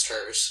forehead against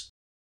hers.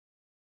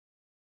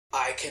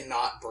 I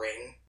cannot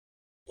bring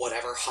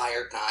whatever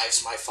hired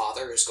knives my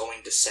father is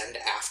going to send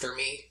after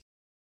me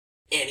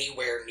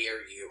anywhere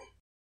near you.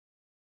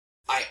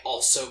 I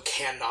also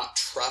cannot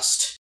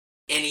trust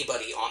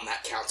anybody on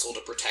that council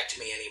to protect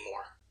me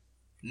anymore.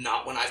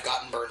 Not when I've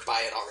gotten burned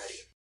by it already.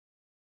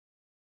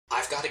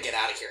 I've got to get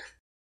out of here.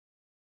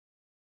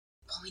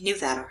 Well, we knew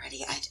that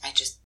already. I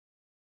just...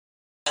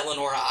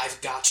 Eleonora, I've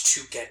got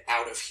to get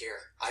out of here.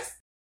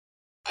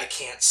 I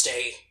can't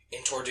stay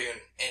in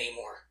Tordoon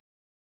anymore.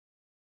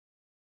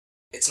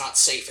 It's not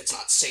safe. It's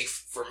not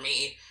safe for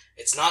me.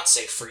 It's not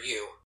safe for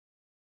you.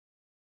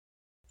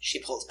 She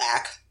pulls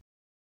back.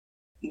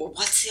 Well,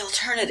 what's the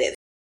alternative?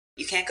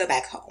 You can't go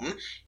back home.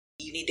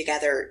 You need to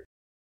gather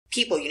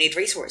people. You need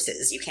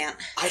resources. You can't...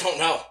 I don't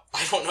know.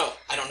 I don't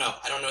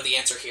know the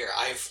answer here.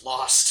 I've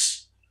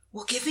lost...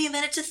 Well, give me a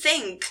minute to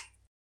think.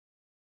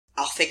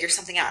 I'll figure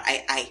something out.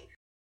 I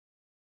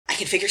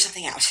can figure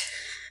something out.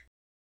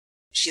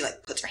 She,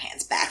 puts her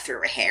hands back through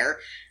her hair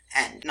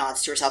and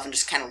nods to herself and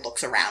just kind of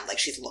looks around like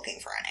she's looking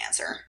for an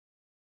answer.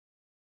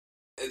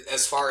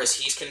 As far as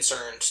he's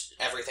concerned,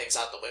 everything's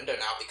out the window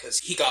now because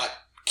he got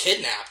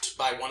kidnapped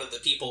by one of the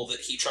people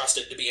that he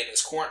trusted to be in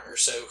his corner,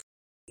 so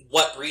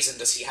what reason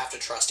does he have to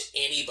trust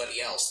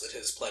anybody else that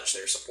has pledged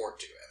their support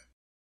to him?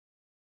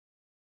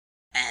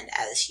 And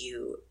as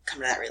you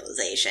come to that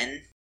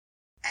realization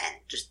and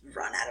just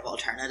run out of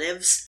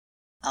alternatives,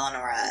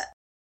 Eleonora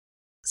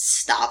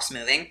stops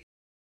moving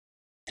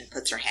and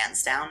puts her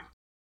hands down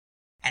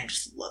and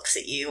just looks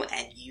at you,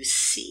 and you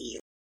see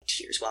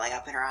tears welling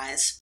up in her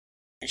eyes.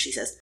 And she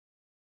says,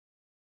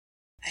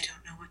 I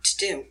don't know what to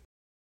do.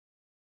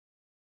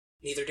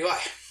 Neither do I.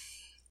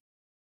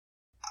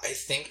 I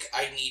think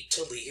I need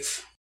to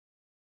leave.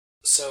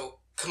 So,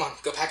 come on,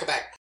 go pack a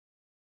bag.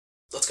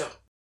 Let's go.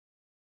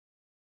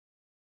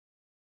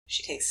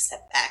 She takes a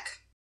step back.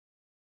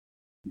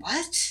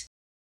 What?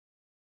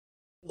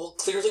 Well,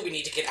 clearly we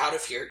need to get out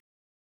of here.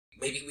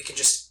 Maybe we can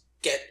just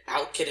get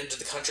into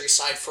the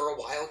countryside for a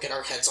while, get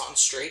our heads on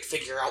straight,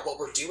 figure out what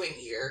we're doing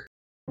here.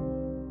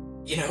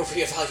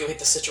 Reevaluate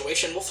the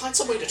situation. We'll find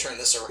some way to turn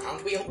this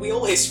around. We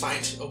always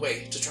find a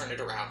way to turn it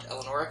around.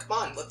 Eleonora, come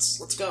on,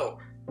 let's go.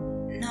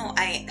 No,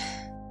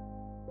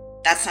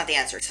 that's not the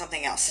answer.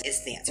 Something else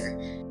is the answer.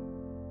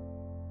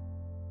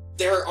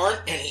 There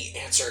aren't any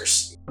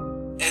answers.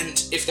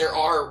 And if there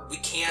are, we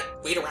can't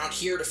wait around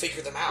here to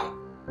figure them out.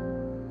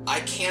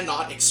 I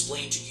cannot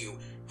explain to you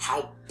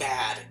how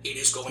bad it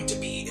is going to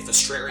be if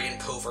Astrarian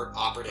covert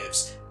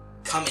operatives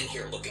come in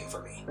here looking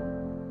for me.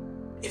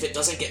 If it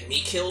doesn't get me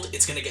killed,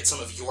 it's going to get some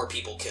of your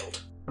people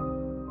killed.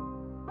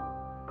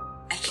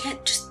 I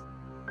can't just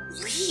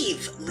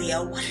leave,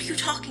 Leo. What are you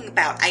talking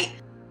about? I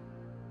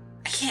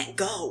can't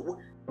go.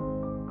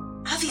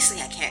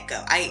 Obviously I can't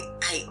go.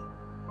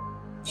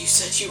 You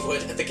said you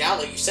would at the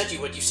gala. You said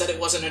you would. You said it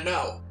wasn't a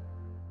no.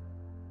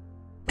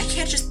 I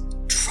can't just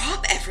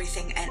drop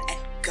everything and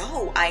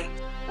go. I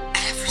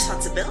have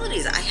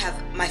responsibilities. I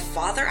have my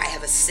father. I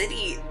have a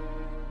city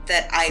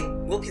that I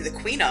will be the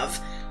queen of.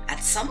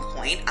 At some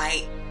point,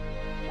 I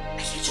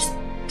can't just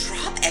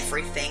drop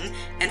everything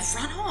and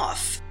run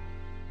off.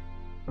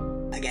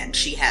 Again,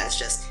 she has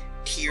just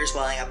tears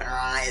welling up in her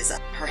eyes.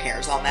 Her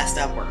hair's all messed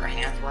up where her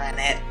hands were in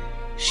it.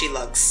 She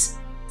looks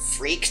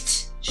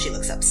freaked. She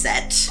looks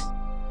upset.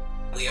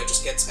 Leo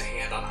just gets a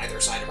hand on either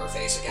side of her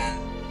face again.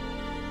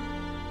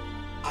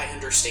 I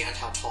understand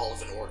how tall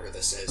of an order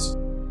this is.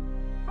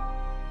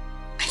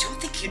 I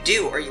don't think you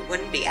do, or you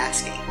wouldn't be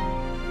asking.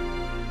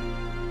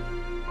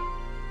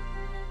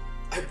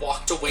 I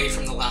walked away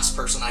from the last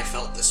person I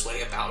felt this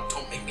way about.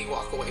 Don't make me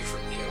walk away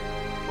from you.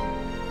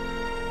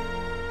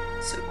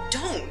 So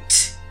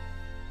don't.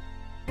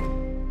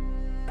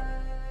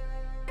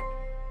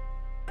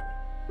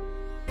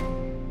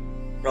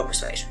 Roll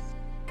persuasion.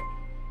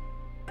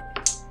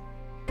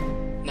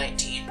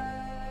 19.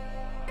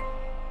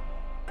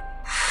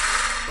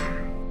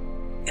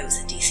 It was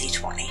a DC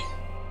 20.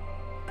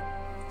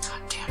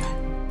 God damn it.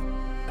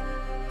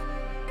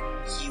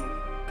 You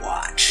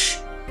watch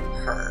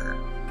her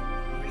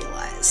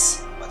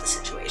realize what the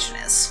situation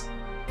is.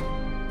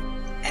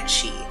 And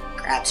she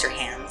grabs her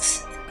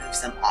hands and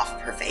moves them off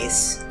of her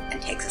face and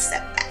takes a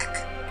step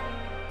back.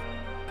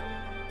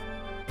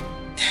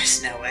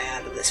 There's no way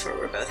out of this where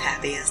we're both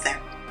happy, is there?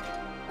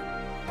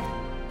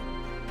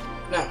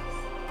 No,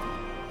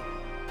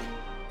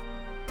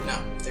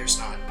 there's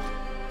not.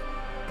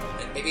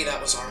 And maybe that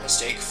was our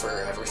mistake for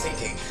ever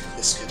thinking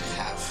this could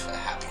have a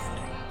happy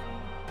ending.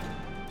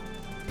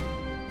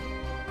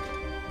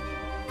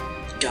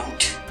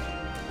 Don't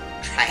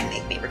try and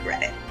make me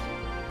regret it.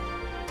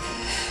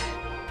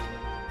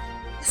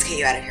 Let's get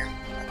you out of here.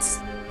 Let's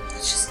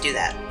just do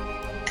that.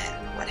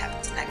 And what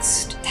happens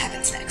next,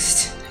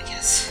 I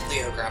guess.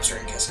 Leo grabs her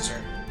and kisses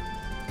her.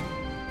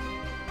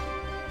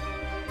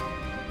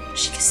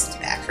 She kisses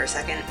you back for a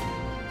second.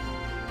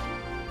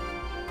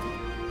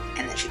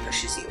 And then she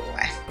pushes you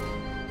away.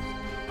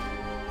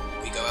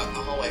 We go out in the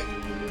hallway.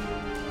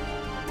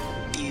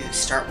 You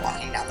start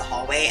walking down the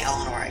hallway.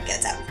 Eleanor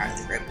gets out in front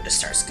of the group and just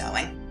starts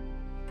going.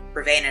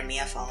 Ravain and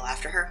Mia follow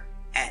after her,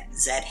 and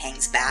Zed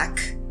hangs back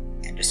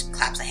and just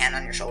claps a hand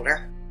on your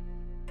shoulder.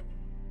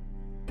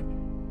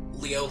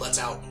 Leo lets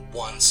out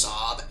one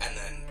sob and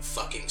then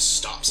fucking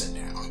stomps it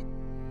down.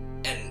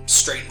 And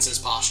straightens his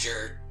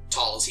posture,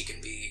 tall as he can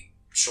be,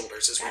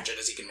 shoulders as rigid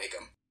as he can make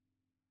them.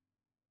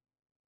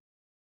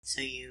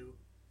 So you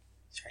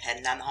start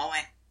heading down the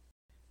hallway.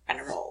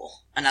 Gonna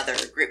roll another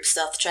group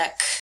stealth check.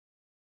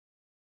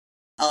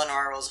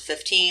 Eleanor rolls a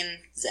 15,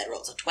 Zed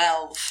rolls a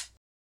 12.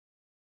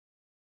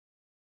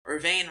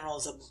 Ravain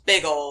rolls a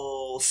big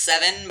ol'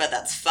 7, but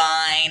that's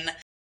fine.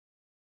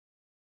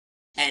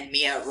 And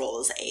Mia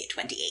rolls a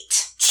 28.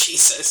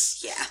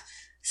 Jesus. Yeah.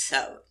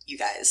 So you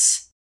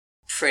guys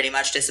pretty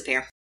much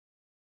disappear.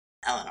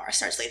 Eleanor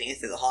starts leading you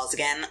through the halls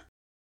again.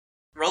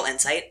 Roll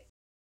insight.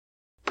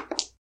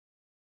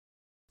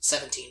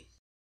 17.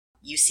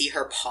 You see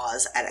her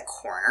pause at a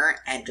corner,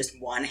 and just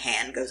one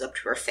hand goes up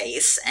to her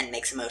face and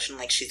makes a motion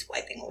like she's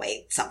wiping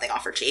away something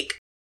off her cheek.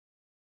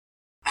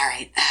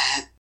 Alright,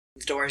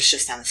 the door is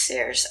just down the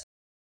stairs,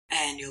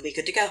 and you'll be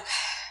good to go.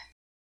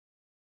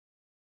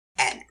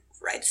 And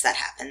right as that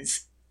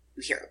happens,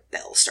 you hear a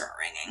bell start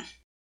ringing.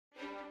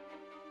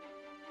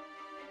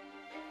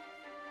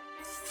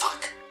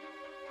 Fuck.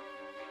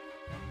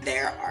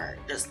 There are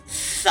just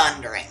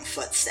thundering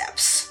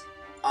footsteps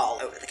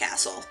all over the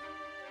castle.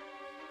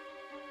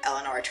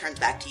 Eleanor turns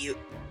back to you.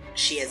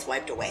 She has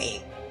wiped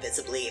away,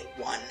 visibly,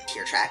 one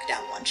tear track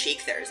down one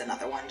cheek. There's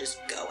another one just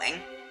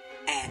going.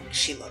 And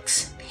she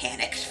looks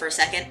panicked for a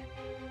second.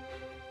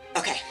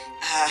 Okay,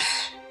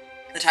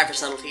 the time for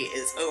subtlety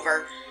is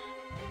over.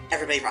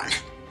 Everybody run.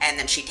 And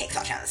then she takes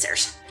off down the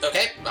stairs.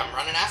 Okay, I'm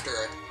running after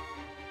her.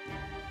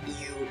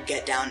 You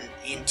get down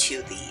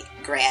into the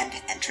grand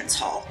entrance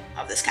hall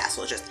of this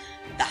castle. Just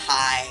the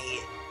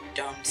high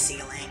domed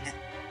ceiling,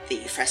 the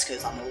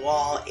frescoes on the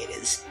wall. It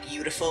is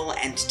beautiful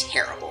and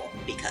terrible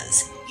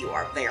because you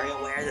are very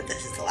aware that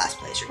this is the last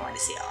place you're going to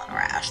see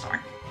Eleanor Ashthorn.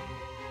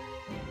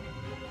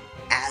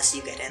 As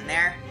you get in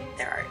there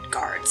are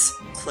guards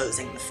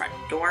closing the front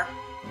door,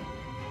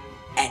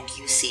 and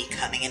you see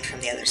coming in from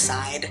the other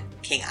side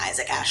King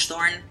Isaac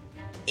Ashthorn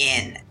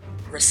in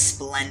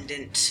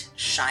resplendent,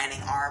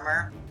 shining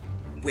armor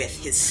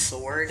with his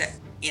sword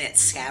in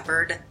its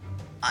scabbard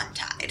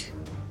untied.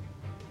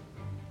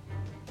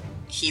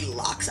 He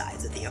locks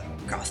eyes with you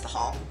across the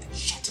hall.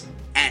 Shit.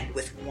 And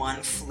with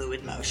one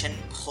fluid motion,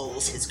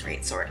 pulls his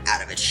greatsword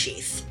out of its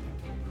sheath.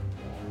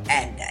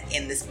 And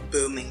in this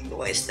booming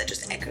voice that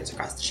just echoes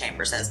across the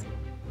chamber says,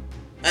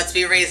 "Let's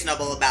be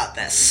reasonable about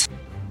this."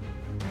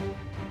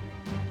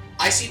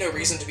 I see no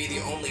reason to be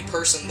the only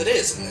person that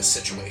is in this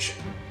situation.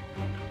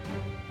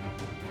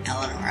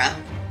 Eleonora,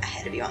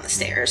 ahead of you on the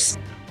stairs,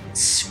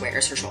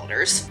 squares her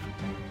shoulders.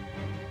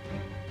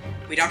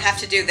 We don't have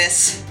to do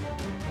this.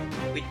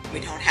 We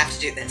don't have to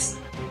do this.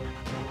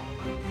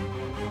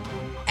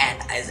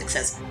 And Isaac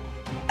says,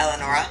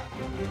 "Eleonora,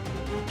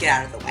 get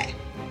out of the way."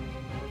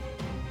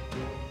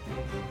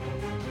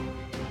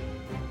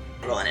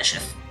 Roll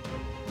initiative.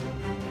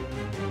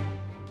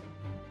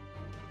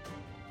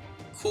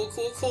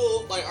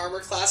 Cool. My armor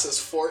class is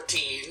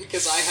 14,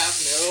 because I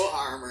have no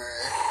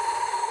armor.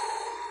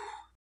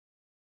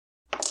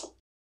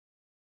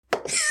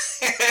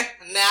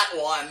 Nat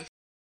 1.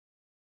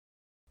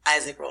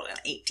 Isaac rolled an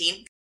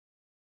 18.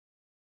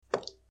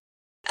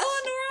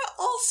 Eleonora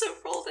also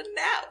rolled a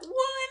nat 1.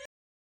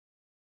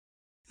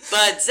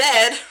 But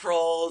Zed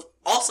rolled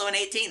also an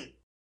 18.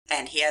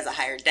 And he has a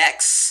higher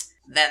dex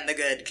than the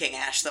good King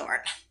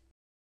Ashthorn.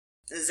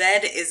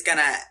 Zed is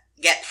gonna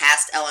get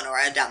past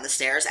Eleonora down the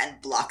stairs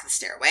and block the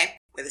stairway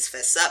with his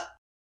fists up.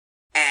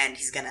 And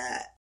he's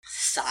gonna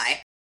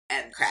sigh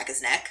and crack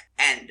his neck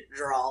and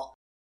drawl,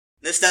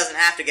 "This doesn't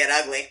have to get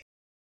ugly."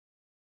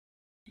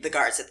 The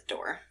guards at the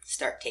door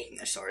start taking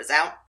their swords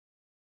out.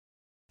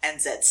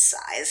 And Zed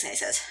sighs and he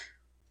says,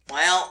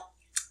 "Well,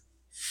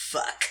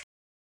 fuck."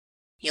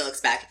 He looks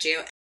back at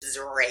you. His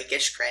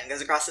rakish grin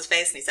goes across his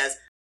face and he says,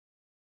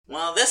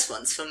 "Well, this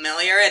one's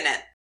familiar, isn't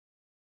it?"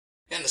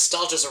 Yeah,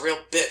 nostalgia's a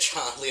real bitch,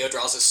 huh? Leo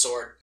draws his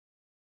sword.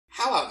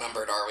 How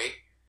outnumbered are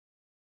we?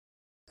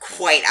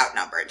 Quite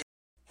outnumbered.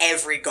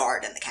 Every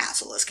guard in the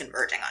castle is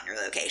converging on your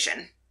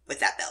location with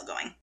that bell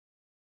going.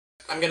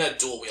 I'm gonna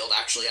dual wield,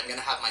 actually. I'm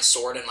gonna have my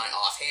sword in my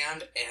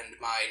offhand and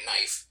my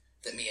knife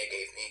that Mia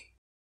gave me.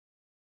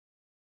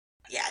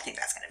 Yeah, I think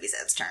that's gonna be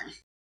Zed's turn.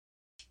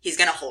 He's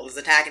gonna hold his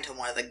attack until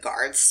one of the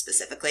guards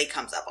specifically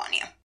comes up on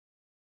you.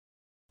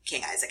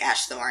 King Isaac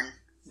Ashthorn,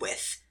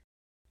 with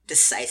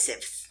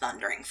decisive,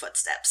 thundering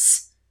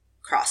footsteps,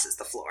 crosses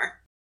the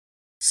floor.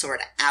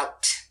 Sword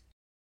out.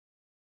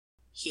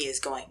 He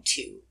is going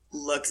to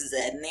look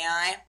Zed in the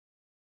eye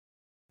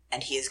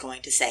and he is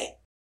going to say,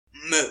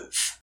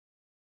 move.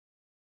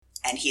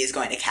 And he is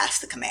going to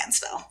cast the command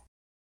spell.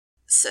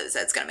 So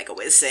Zed's going to make a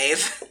whiz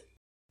save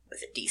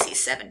with a DC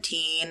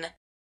 17.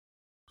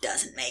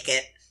 Doesn't make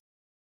it.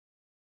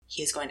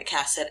 He is going to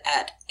cast it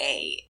at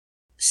a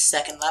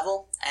 2nd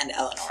level, and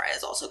Eleonora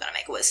is also going to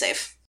make a whiz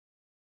save.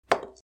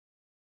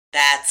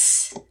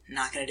 That's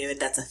not going to do it.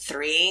 That's a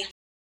 3.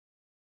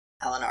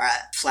 Eleonora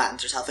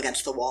flattens herself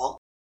against the wall,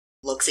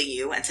 looks at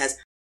you, and says,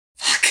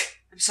 fuck,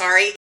 I'm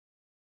sorry.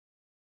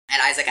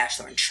 And Isaac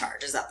Ashthorn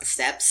charges up the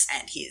steps,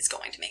 and he is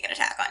going to make an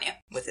attack on you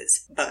with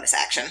his bonus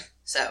action.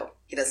 So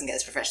he doesn't get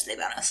his proficiency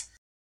bonus.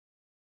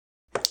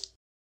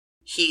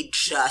 He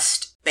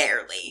just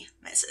barely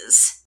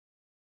misses.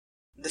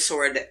 The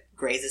sword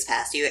grazes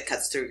past you. It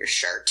cuts through your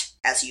shirt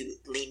as you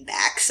lean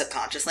back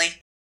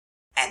subconsciously.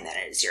 And then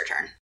it is your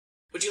turn.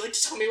 Would you like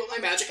to tell me what my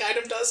magic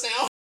item does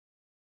now?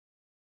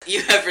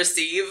 You have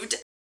received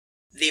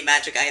the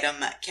magic item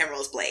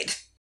Kimrel's Blade.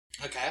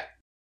 Okay.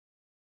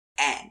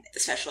 And the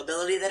special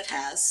ability that it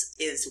has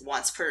is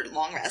once per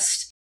long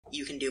rest,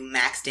 you can do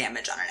max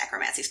damage on a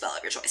necromancy spell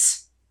of your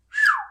choice.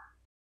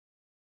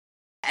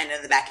 And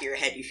in the back of your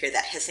head, you hear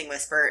that hissing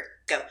whisper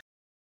go,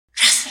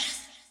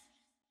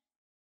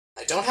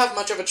 I don't have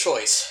much of a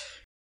choice.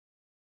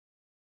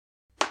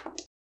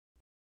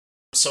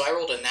 So I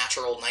rolled a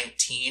natural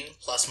 19,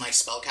 plus my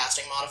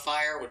spellcasting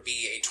modifier would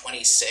be a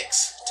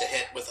 26 to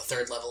hit with a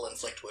 3rd level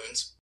Inflict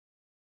Wounds.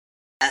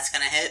 That's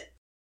gonna hit.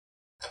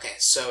 Okay,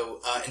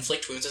 so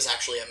Inflict Wounds is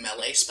actually a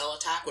melee spell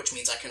attack, which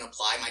means I can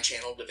apply my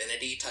Channel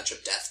Divinity Touch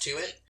of Death to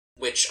it,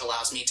 which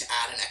allows me to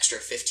add an extra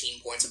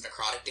 15 points of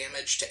necrotic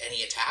damage to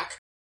any attack,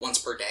 once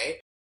per day.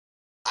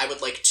 I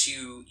would like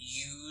to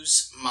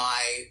use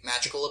my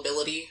magical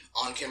ability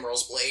on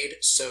Kimrel's Blade,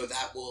 so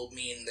that will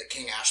mean that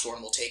King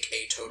Ashthorn will take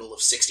a total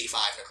of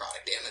 65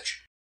 necrotic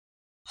damage.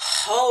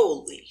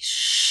 Holy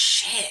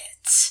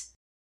shit.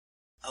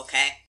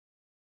 Okay.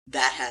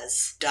 That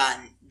has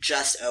done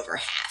just over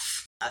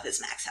half of his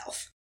max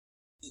health.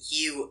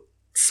 You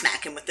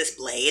smack him with this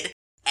blade,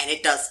 and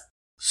it does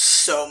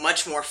so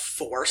much more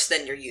force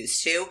than you're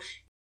used to.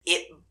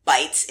 It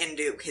bites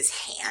into his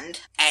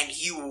hand, and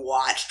you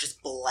watch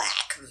just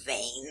black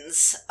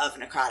veins of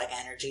necrotic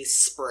energy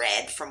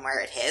spread from where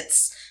it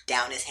hits,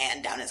 down his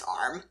hand, down his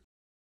arm.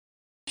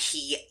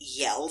 He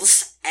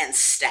yells and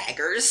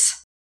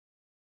staggers,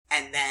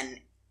 and then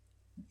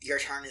your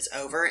turn is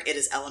over. It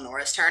is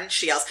Eleonora's turn.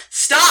 She yells,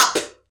 stop!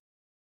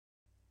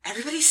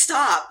 Everybody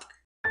stop!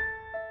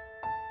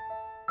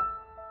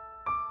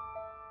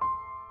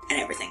 And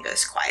everything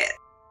goes quiet.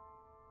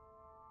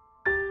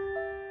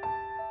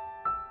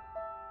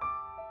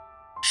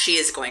 She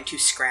is going to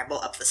scramble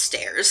up the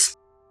stairs,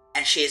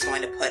 and she is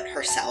going to put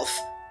herself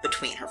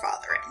between her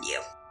father and you.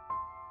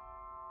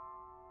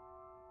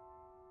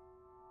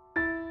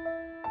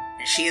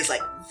 And she is,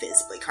 like,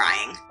 visibly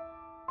crying.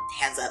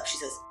 Hands up, she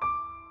says,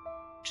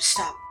 just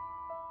stop.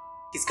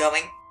 He's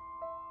going.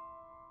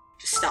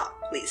 Just stop.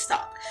 Please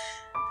stop.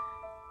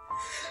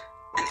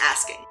 I'm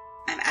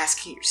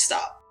asking you to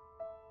stop.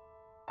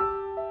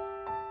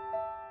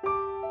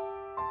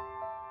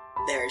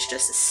 There is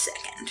just a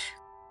second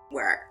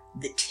where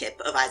the tip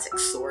of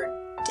Isaac's sword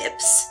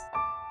dips.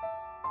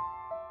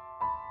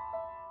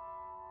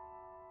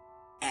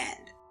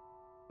 And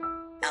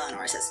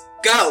Eleanor says,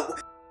 go!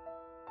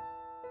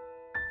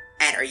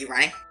 And are you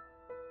running?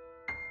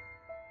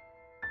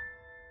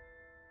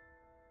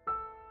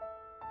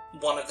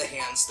 One of the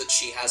hands that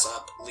she has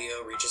up,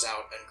 Leo reaches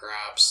out and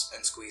grabs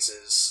and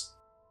squeezes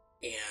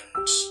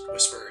and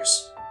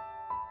whispers,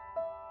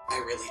 I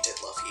really did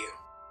love you.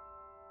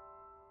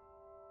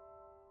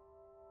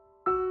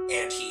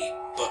 And he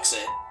books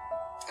it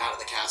out of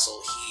the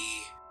castle.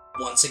 He,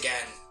 once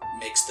again,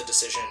 makes the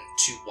decision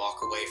to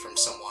walk away from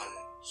someone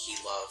he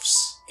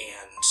loves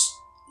and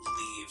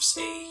leaves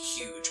a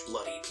huge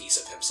bloody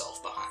piece of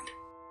himself behind.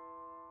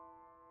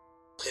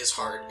 His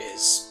heart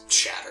is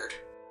shattered.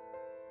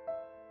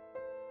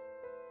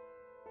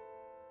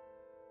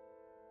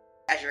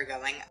 As you're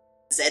going,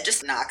 Zed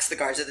just knocks the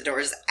guards at the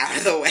doors out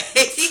of the way.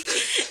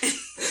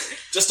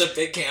 Just a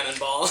big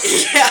cannonball.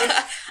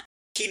 Yeah.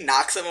 He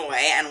knocks him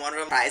away, and one of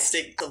them tries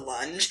to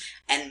lunge,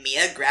 and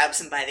Mia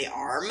grabs him by the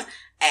arm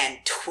and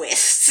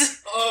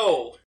twists.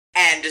 Oh!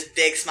 And just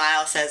big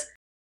smile says,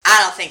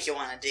 I don't think you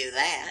want to do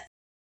that.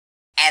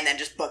 And then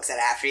just books it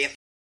after you.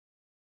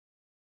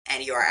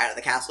 And you are out of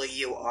the castle.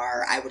 You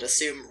are, I would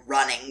assume,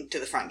 running to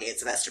the front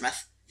gates of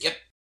Estermouth. Yep.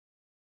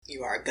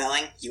 You are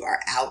going, you are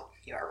out,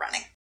 you are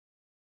running.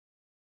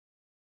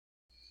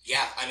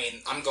 Yeah, I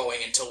mean, I'm going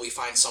until we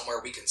find somewhere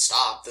we can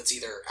stop that's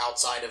either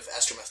outside of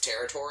Estermouth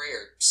territory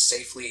or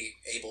safely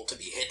able to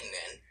be hidden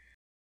in.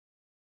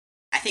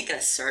 I think at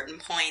a certain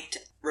point,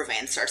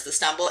 Ravain starts to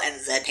stumble,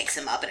 and Zed picks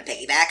him up in a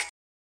piggyback.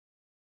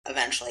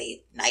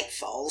 Eventually, night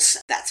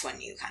falls. That's when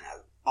you kind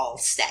of all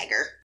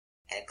stagger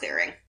in a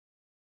clearing.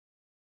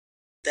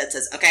 Zed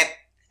says, okay,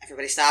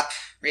 everybody stop,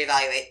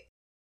 reevaluate.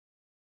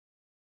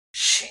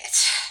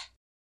 Shit.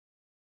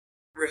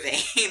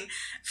 Ravain,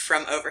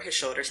 from over his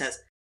shoulder, says,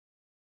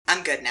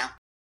 I'm good now.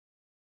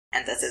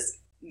 And Zed says,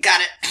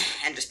 Got it.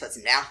 And just puts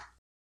him down.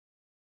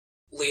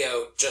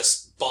 Leo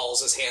just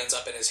balls his hands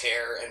up in his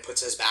hair and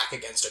puts his back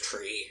against a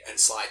tree and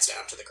slides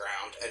down to the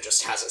ground and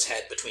just has his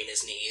head between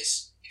his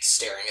knees,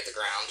 staring at the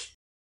ground.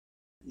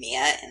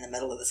 Mia, in the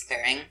middle of this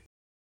clearing,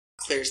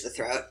 clears the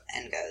throat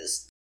and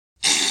goes,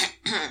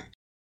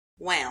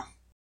 well,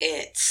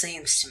 it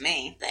seems to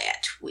me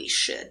that we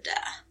should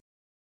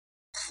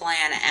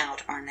plan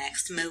out our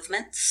next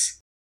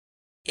movements.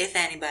 If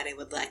anybody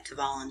would like to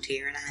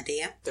volunteer an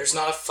idea. There's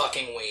not a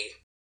fucking we.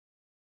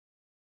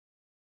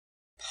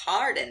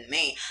 Pardon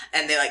me.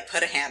 And they,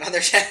 put a hand on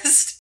their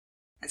chest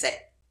and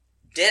say,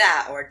 did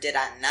I or did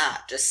I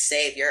not just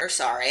save your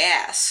sorry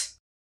ass?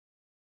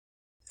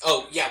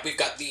 Oh, yeah, we've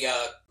got the,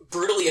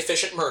 brutally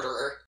efficient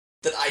murderer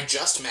that I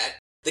just met,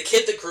 the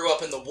kid that grew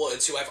up in the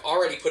woods who I've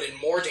already put in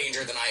more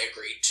danger than I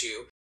agreed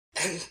to,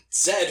 and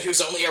Zed,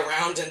 who's only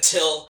around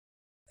until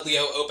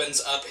Leo opens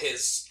up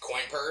his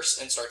coin purse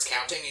and starts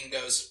counting and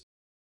goes,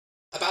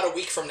 about a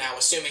week from now,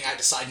 assuming I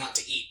decide not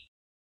to eat.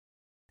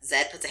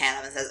 Zed puts a hand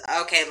up and says,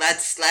 okay,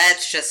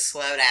 let's just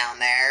slow down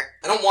there.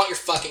 I don't want your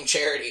fucking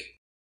charity.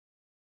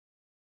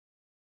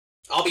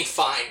 I'll be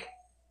fine.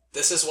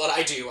 This is what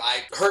I do. I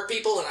hurt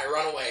people and I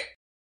run away.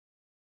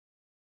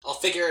 I'll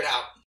figure it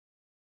out.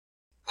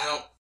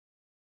 I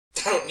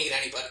don't need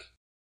anybody.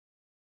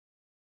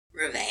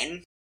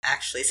 Ravain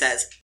actually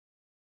says,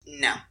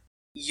 no,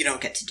 you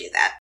don't get to do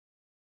that.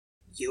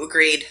 You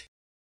agreed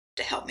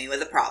to help me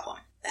with a problem.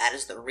 That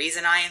is the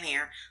reason I am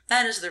here.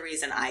 That is the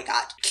reason I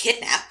got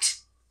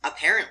kidnapped,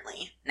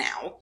 apparently,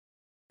 now.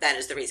 That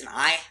is the reason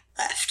I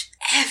left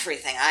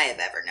everything I have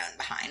ever known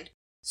behind.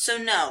 So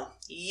no,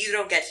 you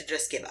don't get to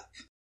just give up.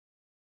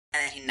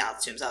 And then he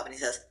nods to himself and he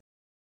says,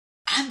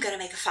 I'm gonna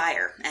make a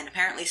fire and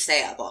apparently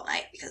stay up all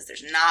night because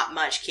there's not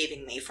much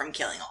keeping me from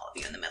killing all of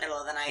you in the middle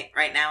of the night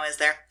right now, is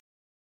there?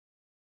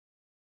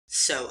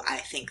 So I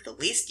think the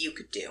least you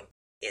could do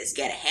is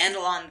get a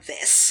handle on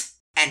this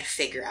and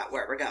figure out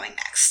where we're going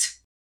next.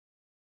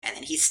 And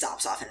then he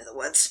stomps off into the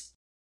woods.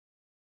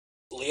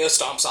 Leo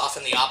stomps off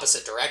in the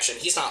opposite direction.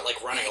 He's not,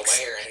 running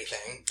away or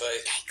anything, but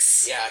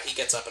Thanks. Yeah, he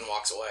gets up and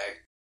walks away.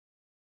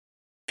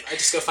 I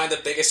just go find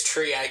the biggest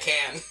tree I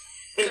can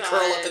and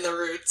curl up in the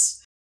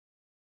roots.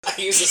 I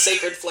use a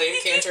sacred flame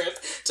cantrip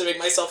to make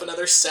myself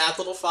another sad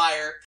little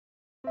fire.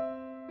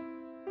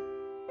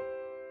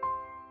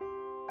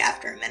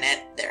 After a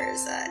minute,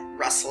 there's a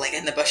rustling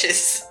in the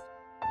bushes,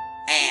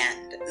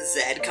 and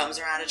Zed comes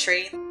around a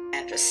tree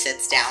and just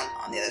sits down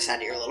on the other side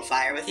of your little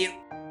fire with you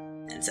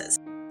and says,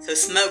 so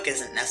smoke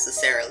isn't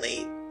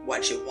necessarily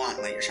what you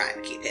want when you're trying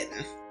to keep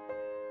hidden.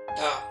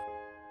 Oh.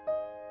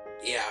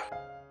 Yeah.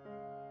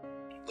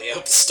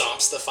 Leo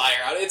stomps the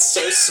fire out. It's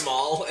so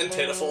small and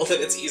pitiful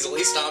that it's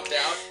easily stomped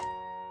out.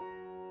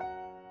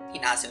 He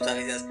nods to himself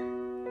and he says,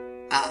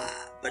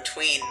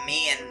 between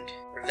me and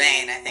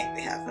Ravain, I think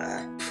we have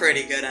a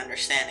pretty good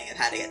understanding of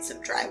how to get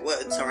some dry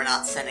wood, so we're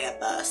not sending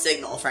up a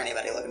signal for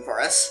anybody looking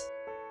for us.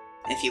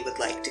 If you would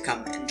like to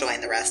come and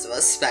join the rest of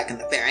us back in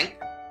the clearing.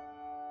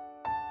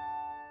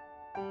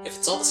 If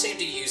it's all the same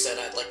to you, Zed,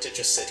 I'd like to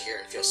just sit here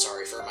and feel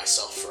sorry for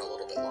myself for a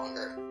little bit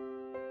longer.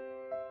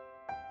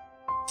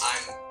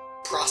 I'm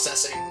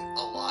processing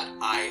a lot.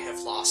 I have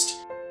lost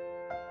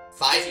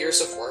 5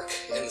 years of work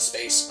in the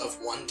space of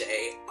one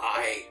day.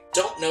 I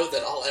don't know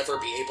that I'll ever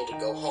be able to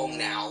go home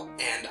now,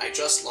 and I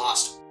just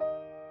lost...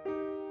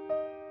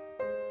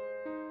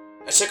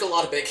 I took a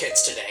lot of big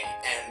hits today,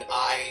 and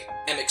I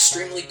am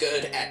extremely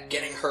good at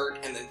getting hurt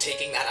and then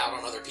taking that out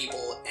on other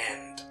people,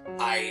 and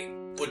I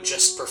would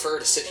just prefer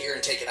to sit here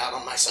and take it out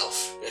on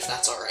myself, if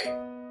that's alright.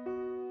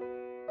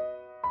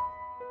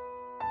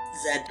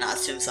 Zed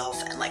nods to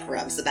himself and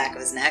rubs the back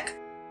of his neck,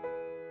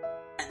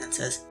 and then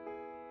says,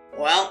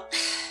 well,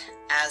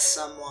 as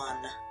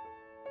someone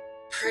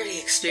pretty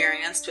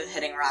experienced with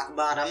hitting rock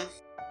bottom,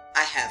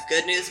 I have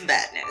good news and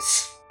bad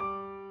news.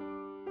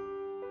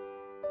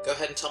 Go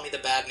ahead and tell me the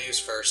bad news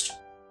first.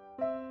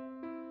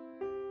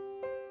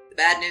 The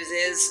bad news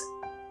is,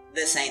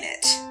 this ain't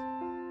it.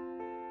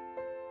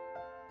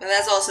 But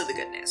that's also the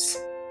good news.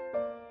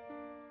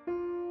 And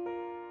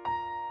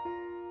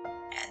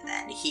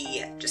then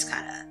he just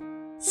kind of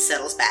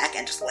settles back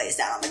and just lays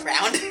down on the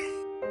ground.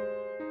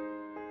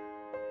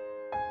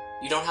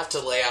 You don't have to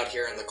lay out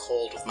here in the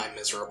cold with my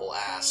miserable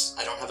ass.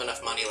 I don't have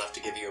enough money left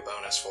to give you a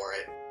bonus for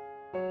it.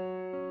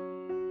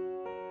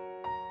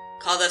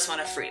 Call this one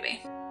a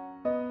freebie.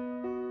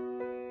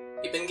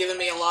 You've been giving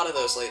me a lot of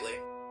those lately.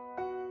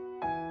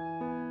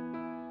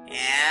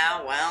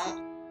 Yeah, well...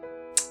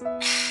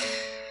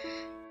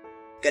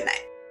 Good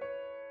night.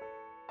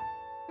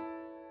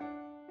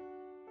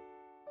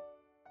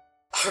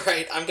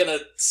 Alright, I'm gonna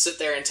sit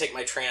there and take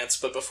my trance,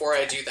 but before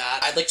I do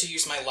that, I'd like to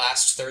use my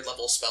last 3rd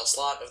level spell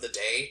slot of the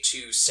day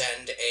to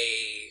send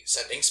a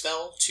sending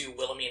spell to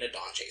Wilhelmina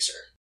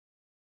Dawnchaser.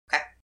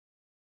 Okay.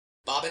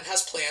 Bobbin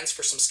has plans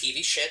for some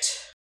skeevy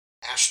shit.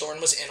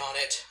 Ashthorn was in on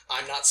it.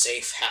 I'm not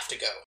safe, have to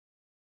go.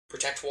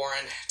 Protect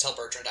Warren, tell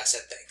Bertrand I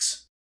said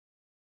thanks.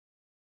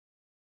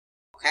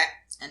 Okay,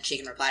 and she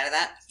can reply to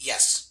that?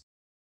 Yes.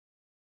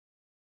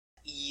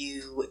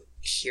 You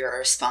hear a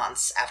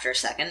response after a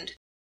second.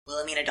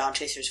 Wilhelmina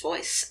Dawnchaser's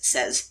voice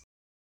says,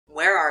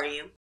 "Where are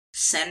you?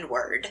 Send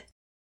word.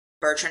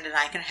 Bertrand and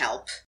I can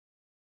help.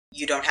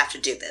 You don't have to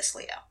do this,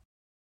 Leo."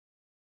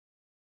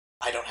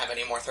 I don't have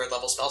any more 3rd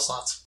level spell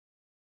slots.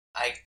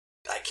 I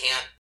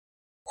can't.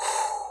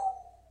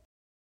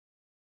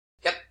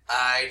 Yep,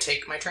 I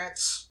take my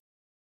trance.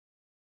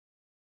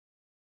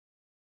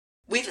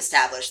 We've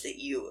established that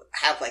you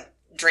have,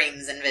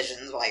 dreams and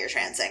visions while you're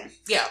trancing.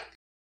 Yeah.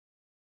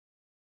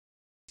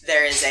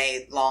 There is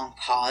a long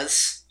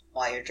pause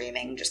while you're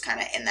dreaming, just kind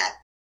of in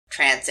that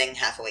trancing,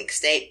 half-awake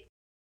state.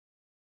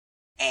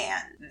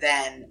 And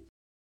then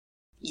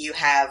you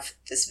have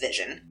this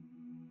vision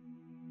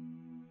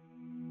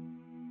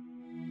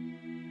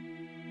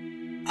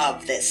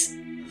of this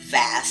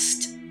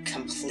vast,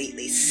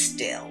 completely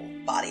still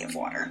body of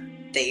water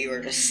that you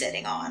are just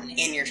sitting on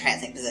in your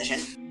trancing position.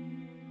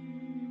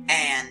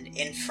 And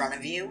in front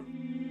of you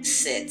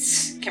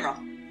sits Kimmerl,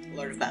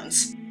 Lord of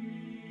Bones.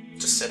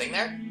 Just sitting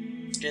there?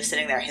 Just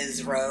sitting there,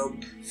 his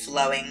robe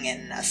flowing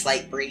in a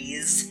slight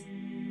breeze.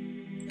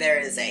 There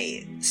is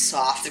a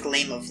soft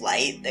gleam of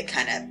light that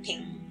kind of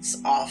pings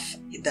off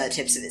the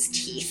tips of his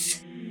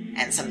teeth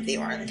and some of the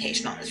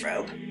ornamentation on his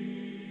robe.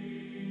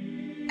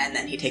 And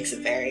then he takes a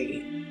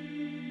very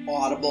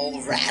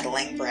audible,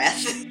 rattling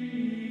breath.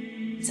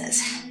 And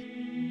says,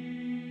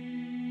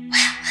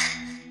 "Well,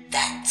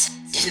 that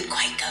didn't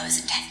quite go as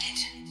intended."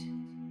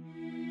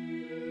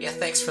 Yeah,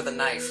 thanks for the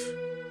knife.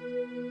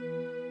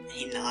 And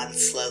he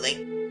nods slowly,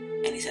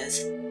 and he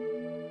says,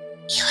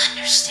 "You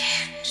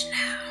understand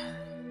now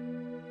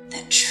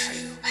that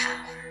true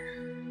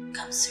power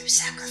comes through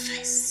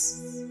sacrifice."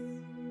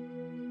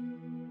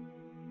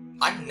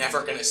 I'm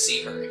never gonna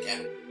see her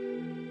again.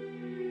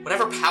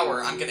 Whatever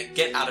power I'm gonna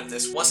get out of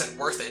this wasn't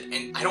worth it,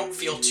 and I don't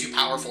feel too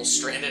powerful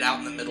stranded out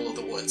in the middle of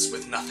the woods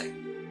with nothing.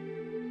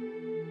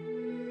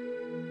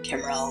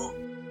 Kimmerl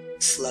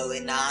slowly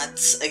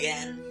nods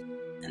again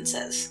and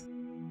says,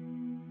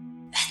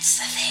 "That's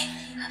the thing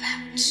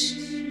about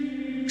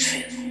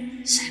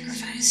true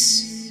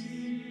sacrifice.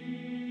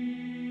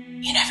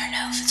 You never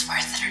know if it's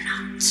worth it or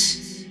not."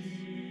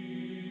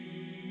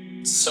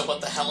 So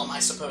what the hell am I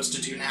supposed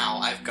to do now?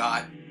 I've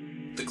got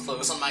the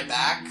clothes on my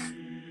back,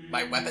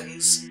 my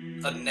weapons,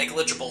 a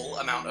negligible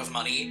amount of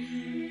money,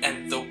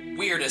 and the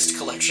weirdest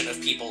collection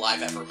of people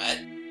I've ever met.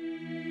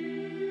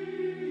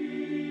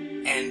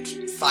 And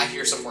 5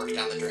 years of work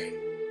down the drain.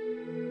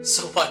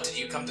 So what, did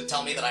you come to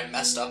tell me that I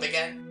messed up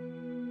again?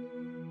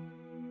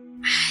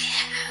 I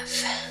have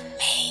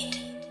made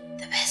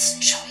the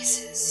best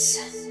choices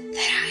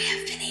that I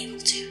have been able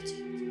to.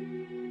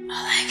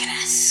 All I can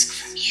ask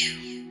from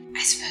you,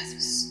 I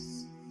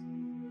suppose,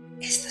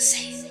 is the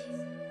same.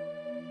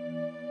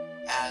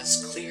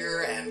 As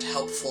clear and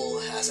helpful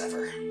as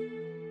ever.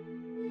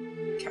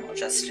 Kimmerl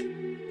just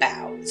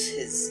bows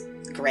his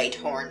great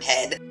horned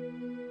head.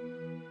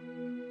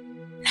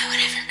 No one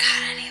ever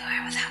got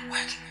anywhere without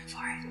working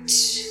for it.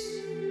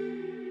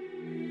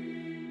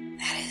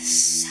 That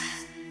is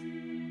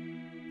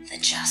the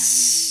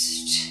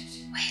just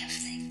way of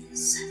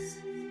things.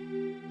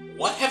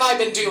 What have I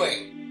been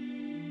doing?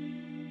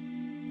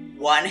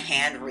 One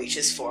hand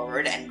reaches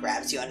forward and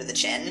grabs you under the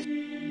chin.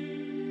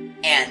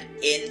 And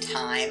in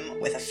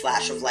time, with a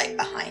flash of light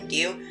behind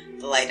you,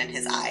 the light in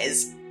his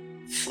eyes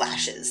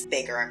flashes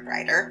bigger and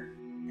brighter,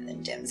 and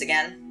then dims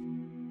again.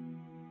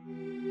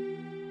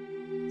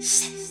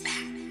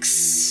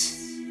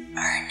 Setbacks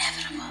are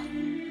inevitable.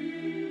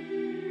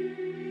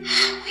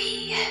 How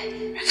we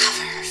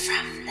recover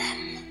from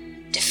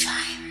them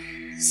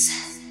defines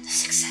the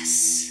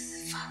success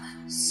that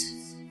follows.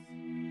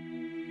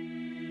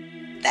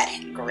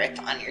 That grip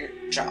on your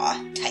jaw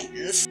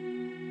tightens,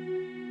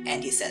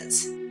 and he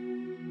says,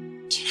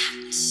 "Do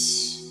not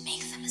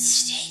make the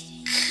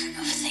mistake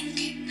of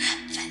thinking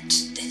that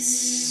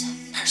this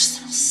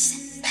personal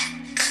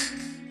setback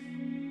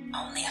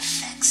only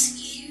affects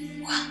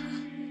you."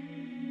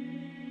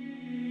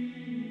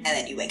 And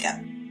then you wake up.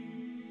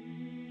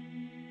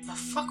 The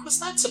fuck was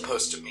that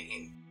supposed to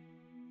mean?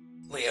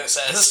 Leo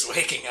says,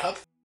 waking up.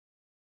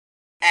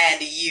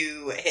 And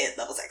you hit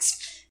level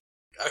 6.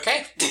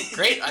 Okay,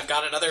 great, I've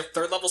got another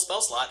 3rd level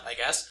spell slot, I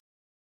guess.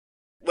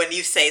 When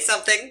you say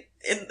something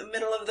in the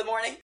middle of the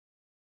morning,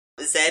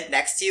 Zed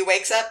next to you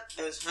wakes up.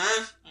 It was,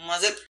 What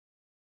was it?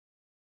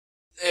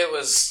 It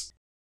was...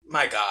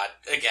 my god,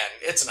 again,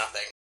 it's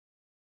nothing.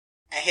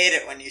 I hate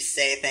it when you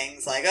say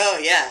things like, "Oh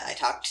yeah, I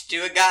talked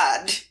to a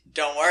god.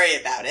 Don't worry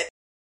about it."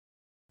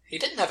 He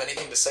didn't have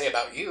anything to say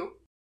about you.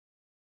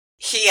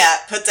 He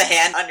puts a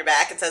hand on your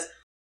back and says,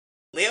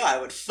 "Leo, I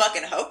would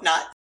fucking hope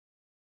not."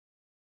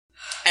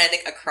 And I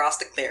think across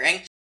the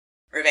clearing,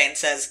 Ravain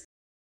says,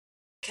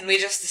 "Can we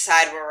just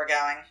decide where we're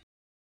going?"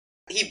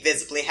 He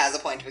visibly has a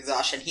point of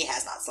exhaustion. He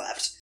has not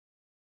slept.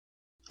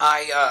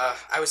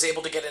 I was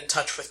able to get in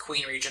touch with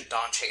Queen Regent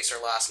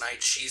Dawnchaser last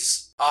night.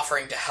 She's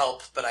offering to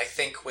help, but I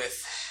think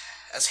with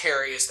as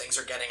hairy as things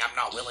are getting, I'm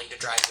not willing to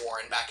drag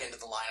Warren back into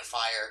the line of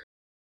fire.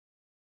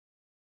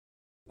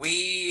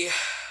 We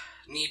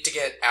need to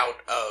get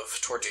out of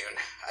Torjun,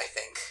 I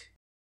think.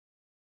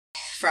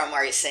 From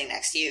where he's sitting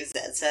next to you,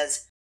 Zed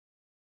says,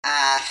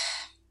 I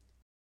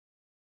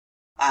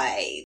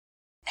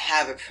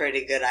have a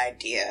pretty good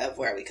idea of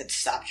where we could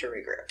stop to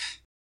regroup.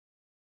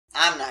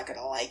 I'm not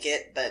gonna like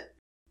it, but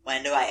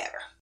when do I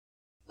ever?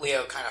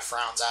 Leo kind of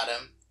frowns at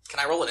him. Can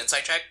I roll an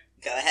insight check?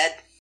 Go ahead.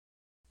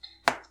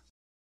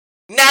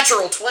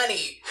 Natural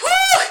 20!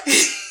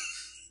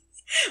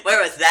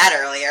 Where was that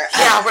earlier?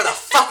 Yeah, where the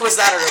fuck was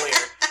that earlier?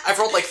 I've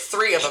rolled like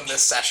 3 of them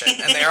this session,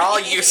 and they're all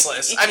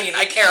useless. I mean,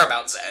 I care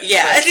about Zed.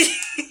 Yeah.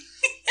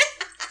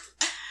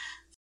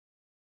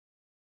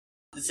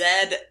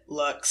 Zed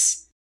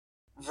looks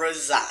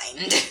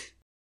resigned,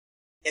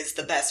 is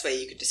the best way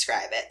you could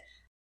describe it.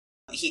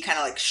 He kind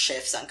of like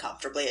shifts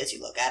uncomfortably as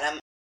you look at him,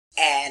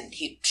 and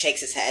he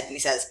shakes his head and he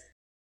says,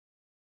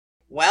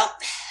 well,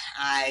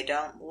 I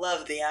don't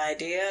love the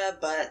idea,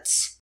 but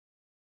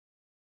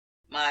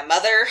my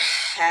mother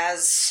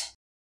has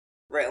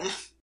room,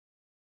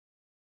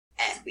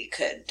 and we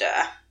could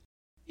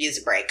use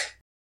a break.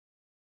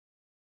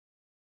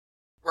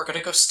 We're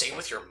gonna go stay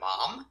with your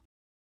mom?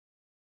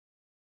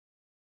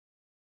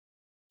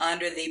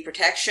 Under the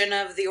protection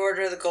of the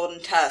Order of the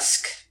Golden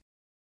Tusk.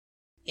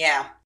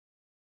 Yeah.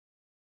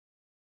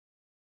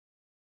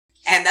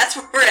 And that's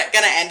where we're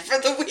gonna end for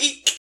the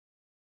week.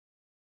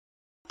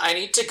 I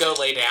need to go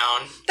lay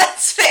down.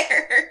 That's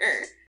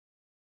fair.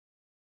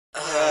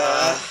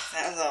 That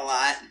was a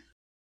lot.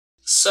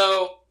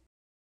 So,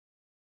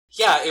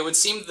 yeah, it would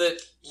seem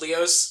that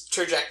Leo's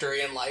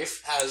trajectory in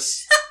life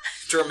has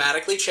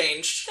dramatically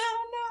changed.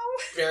 Oh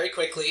no. Very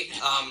quickly.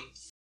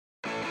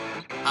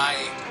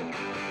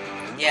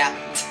 Yeah.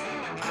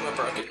 I'm a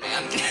broken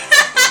man.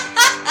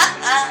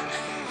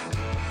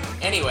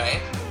 Anyway,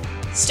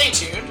 stay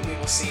tuned. We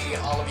will see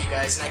all of you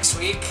guys next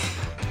week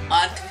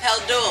On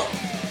Compelled Duel.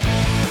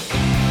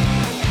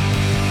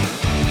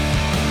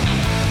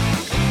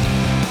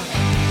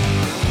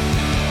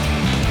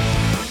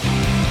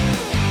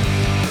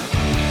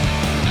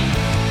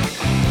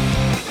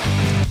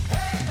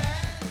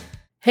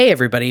 Hey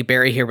everybody,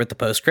 Barry here with the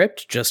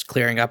Postscript, just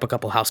clearing up a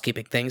couple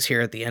housekeeping things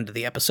here at the end of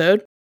the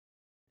episode.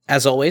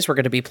 As always, we're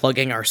going to be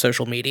plugging our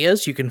social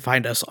medias. You can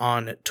find us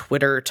on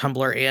Twitter,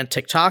 Tumblr, and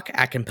TikTok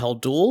at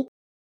Compelled Duel.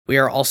 We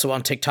are also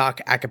on TikTok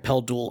at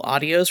Compelled Duel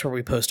Audios, where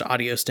we post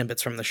audio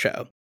snippets from the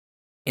show.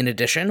 In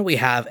addition, we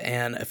have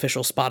an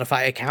official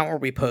Spotify account where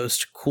we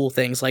post cool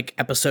things like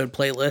episode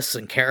playlists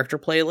and character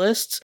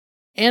playlists,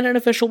 and an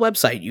official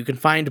website. You can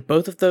find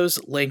both of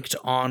those linked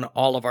on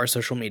all of our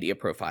social media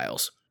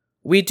profiles.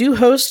 We do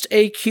host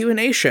a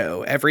Q&A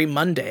show every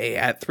Monday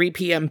at 3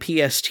 p.m.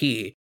 PST,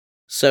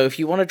 so if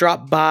you want to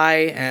drop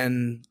by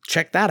and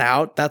check that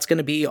out, that's going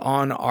to be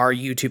on our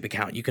YouTube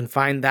account. You can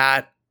find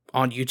that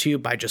on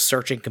YouTube by just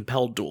searching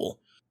Compelled Duel.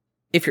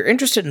 If you're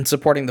interested in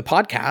supporting the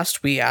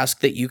podcast, we ask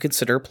that you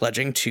consider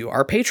pledging to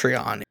our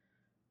Patreon.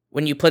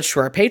 When you pledge to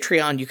our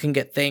Patreon, you can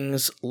get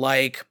things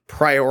like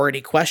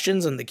priority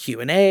questions in the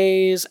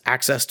Q&As,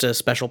 access to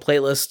special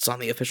playlists on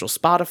the official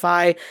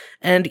Spotify,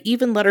 and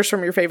even letters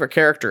from your favorite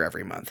character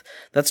every month.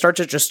 That starts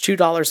at just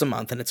 $2 a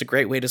month, and it's a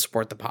great way to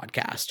support the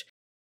podcast.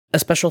 A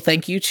special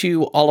thank you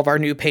to all of our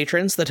new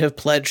patrons that have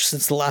pledged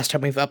since the last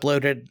time we've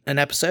uploaded an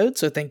episode,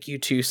 so thank you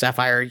to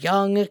Sapphire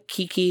Young,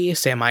 Kiki,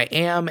 Sam I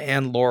Am,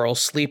 and Laurel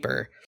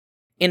Sleeper.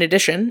 In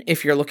addition,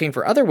 if you're looking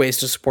for other ways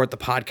to support the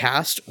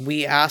podcast,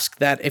 we ask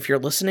that if you're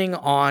listening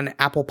on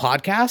Apple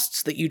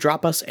Podcasts, that you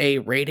drop us a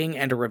rating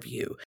and a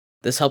review.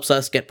 This helps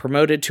us get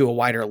promoted to a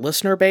wider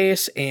listener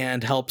base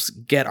and helps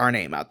get our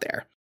name out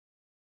there.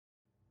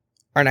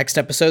 Our next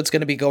episode is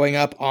going to be going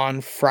up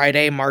on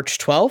Friday, March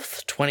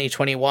 12th,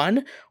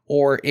 2021,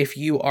 or if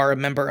you are a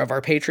member of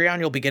our Patreon,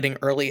 you'll be getting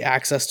early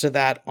access to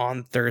that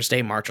on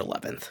Thursday, March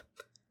 11th.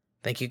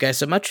 Thank you guys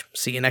so much.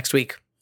 See you next week.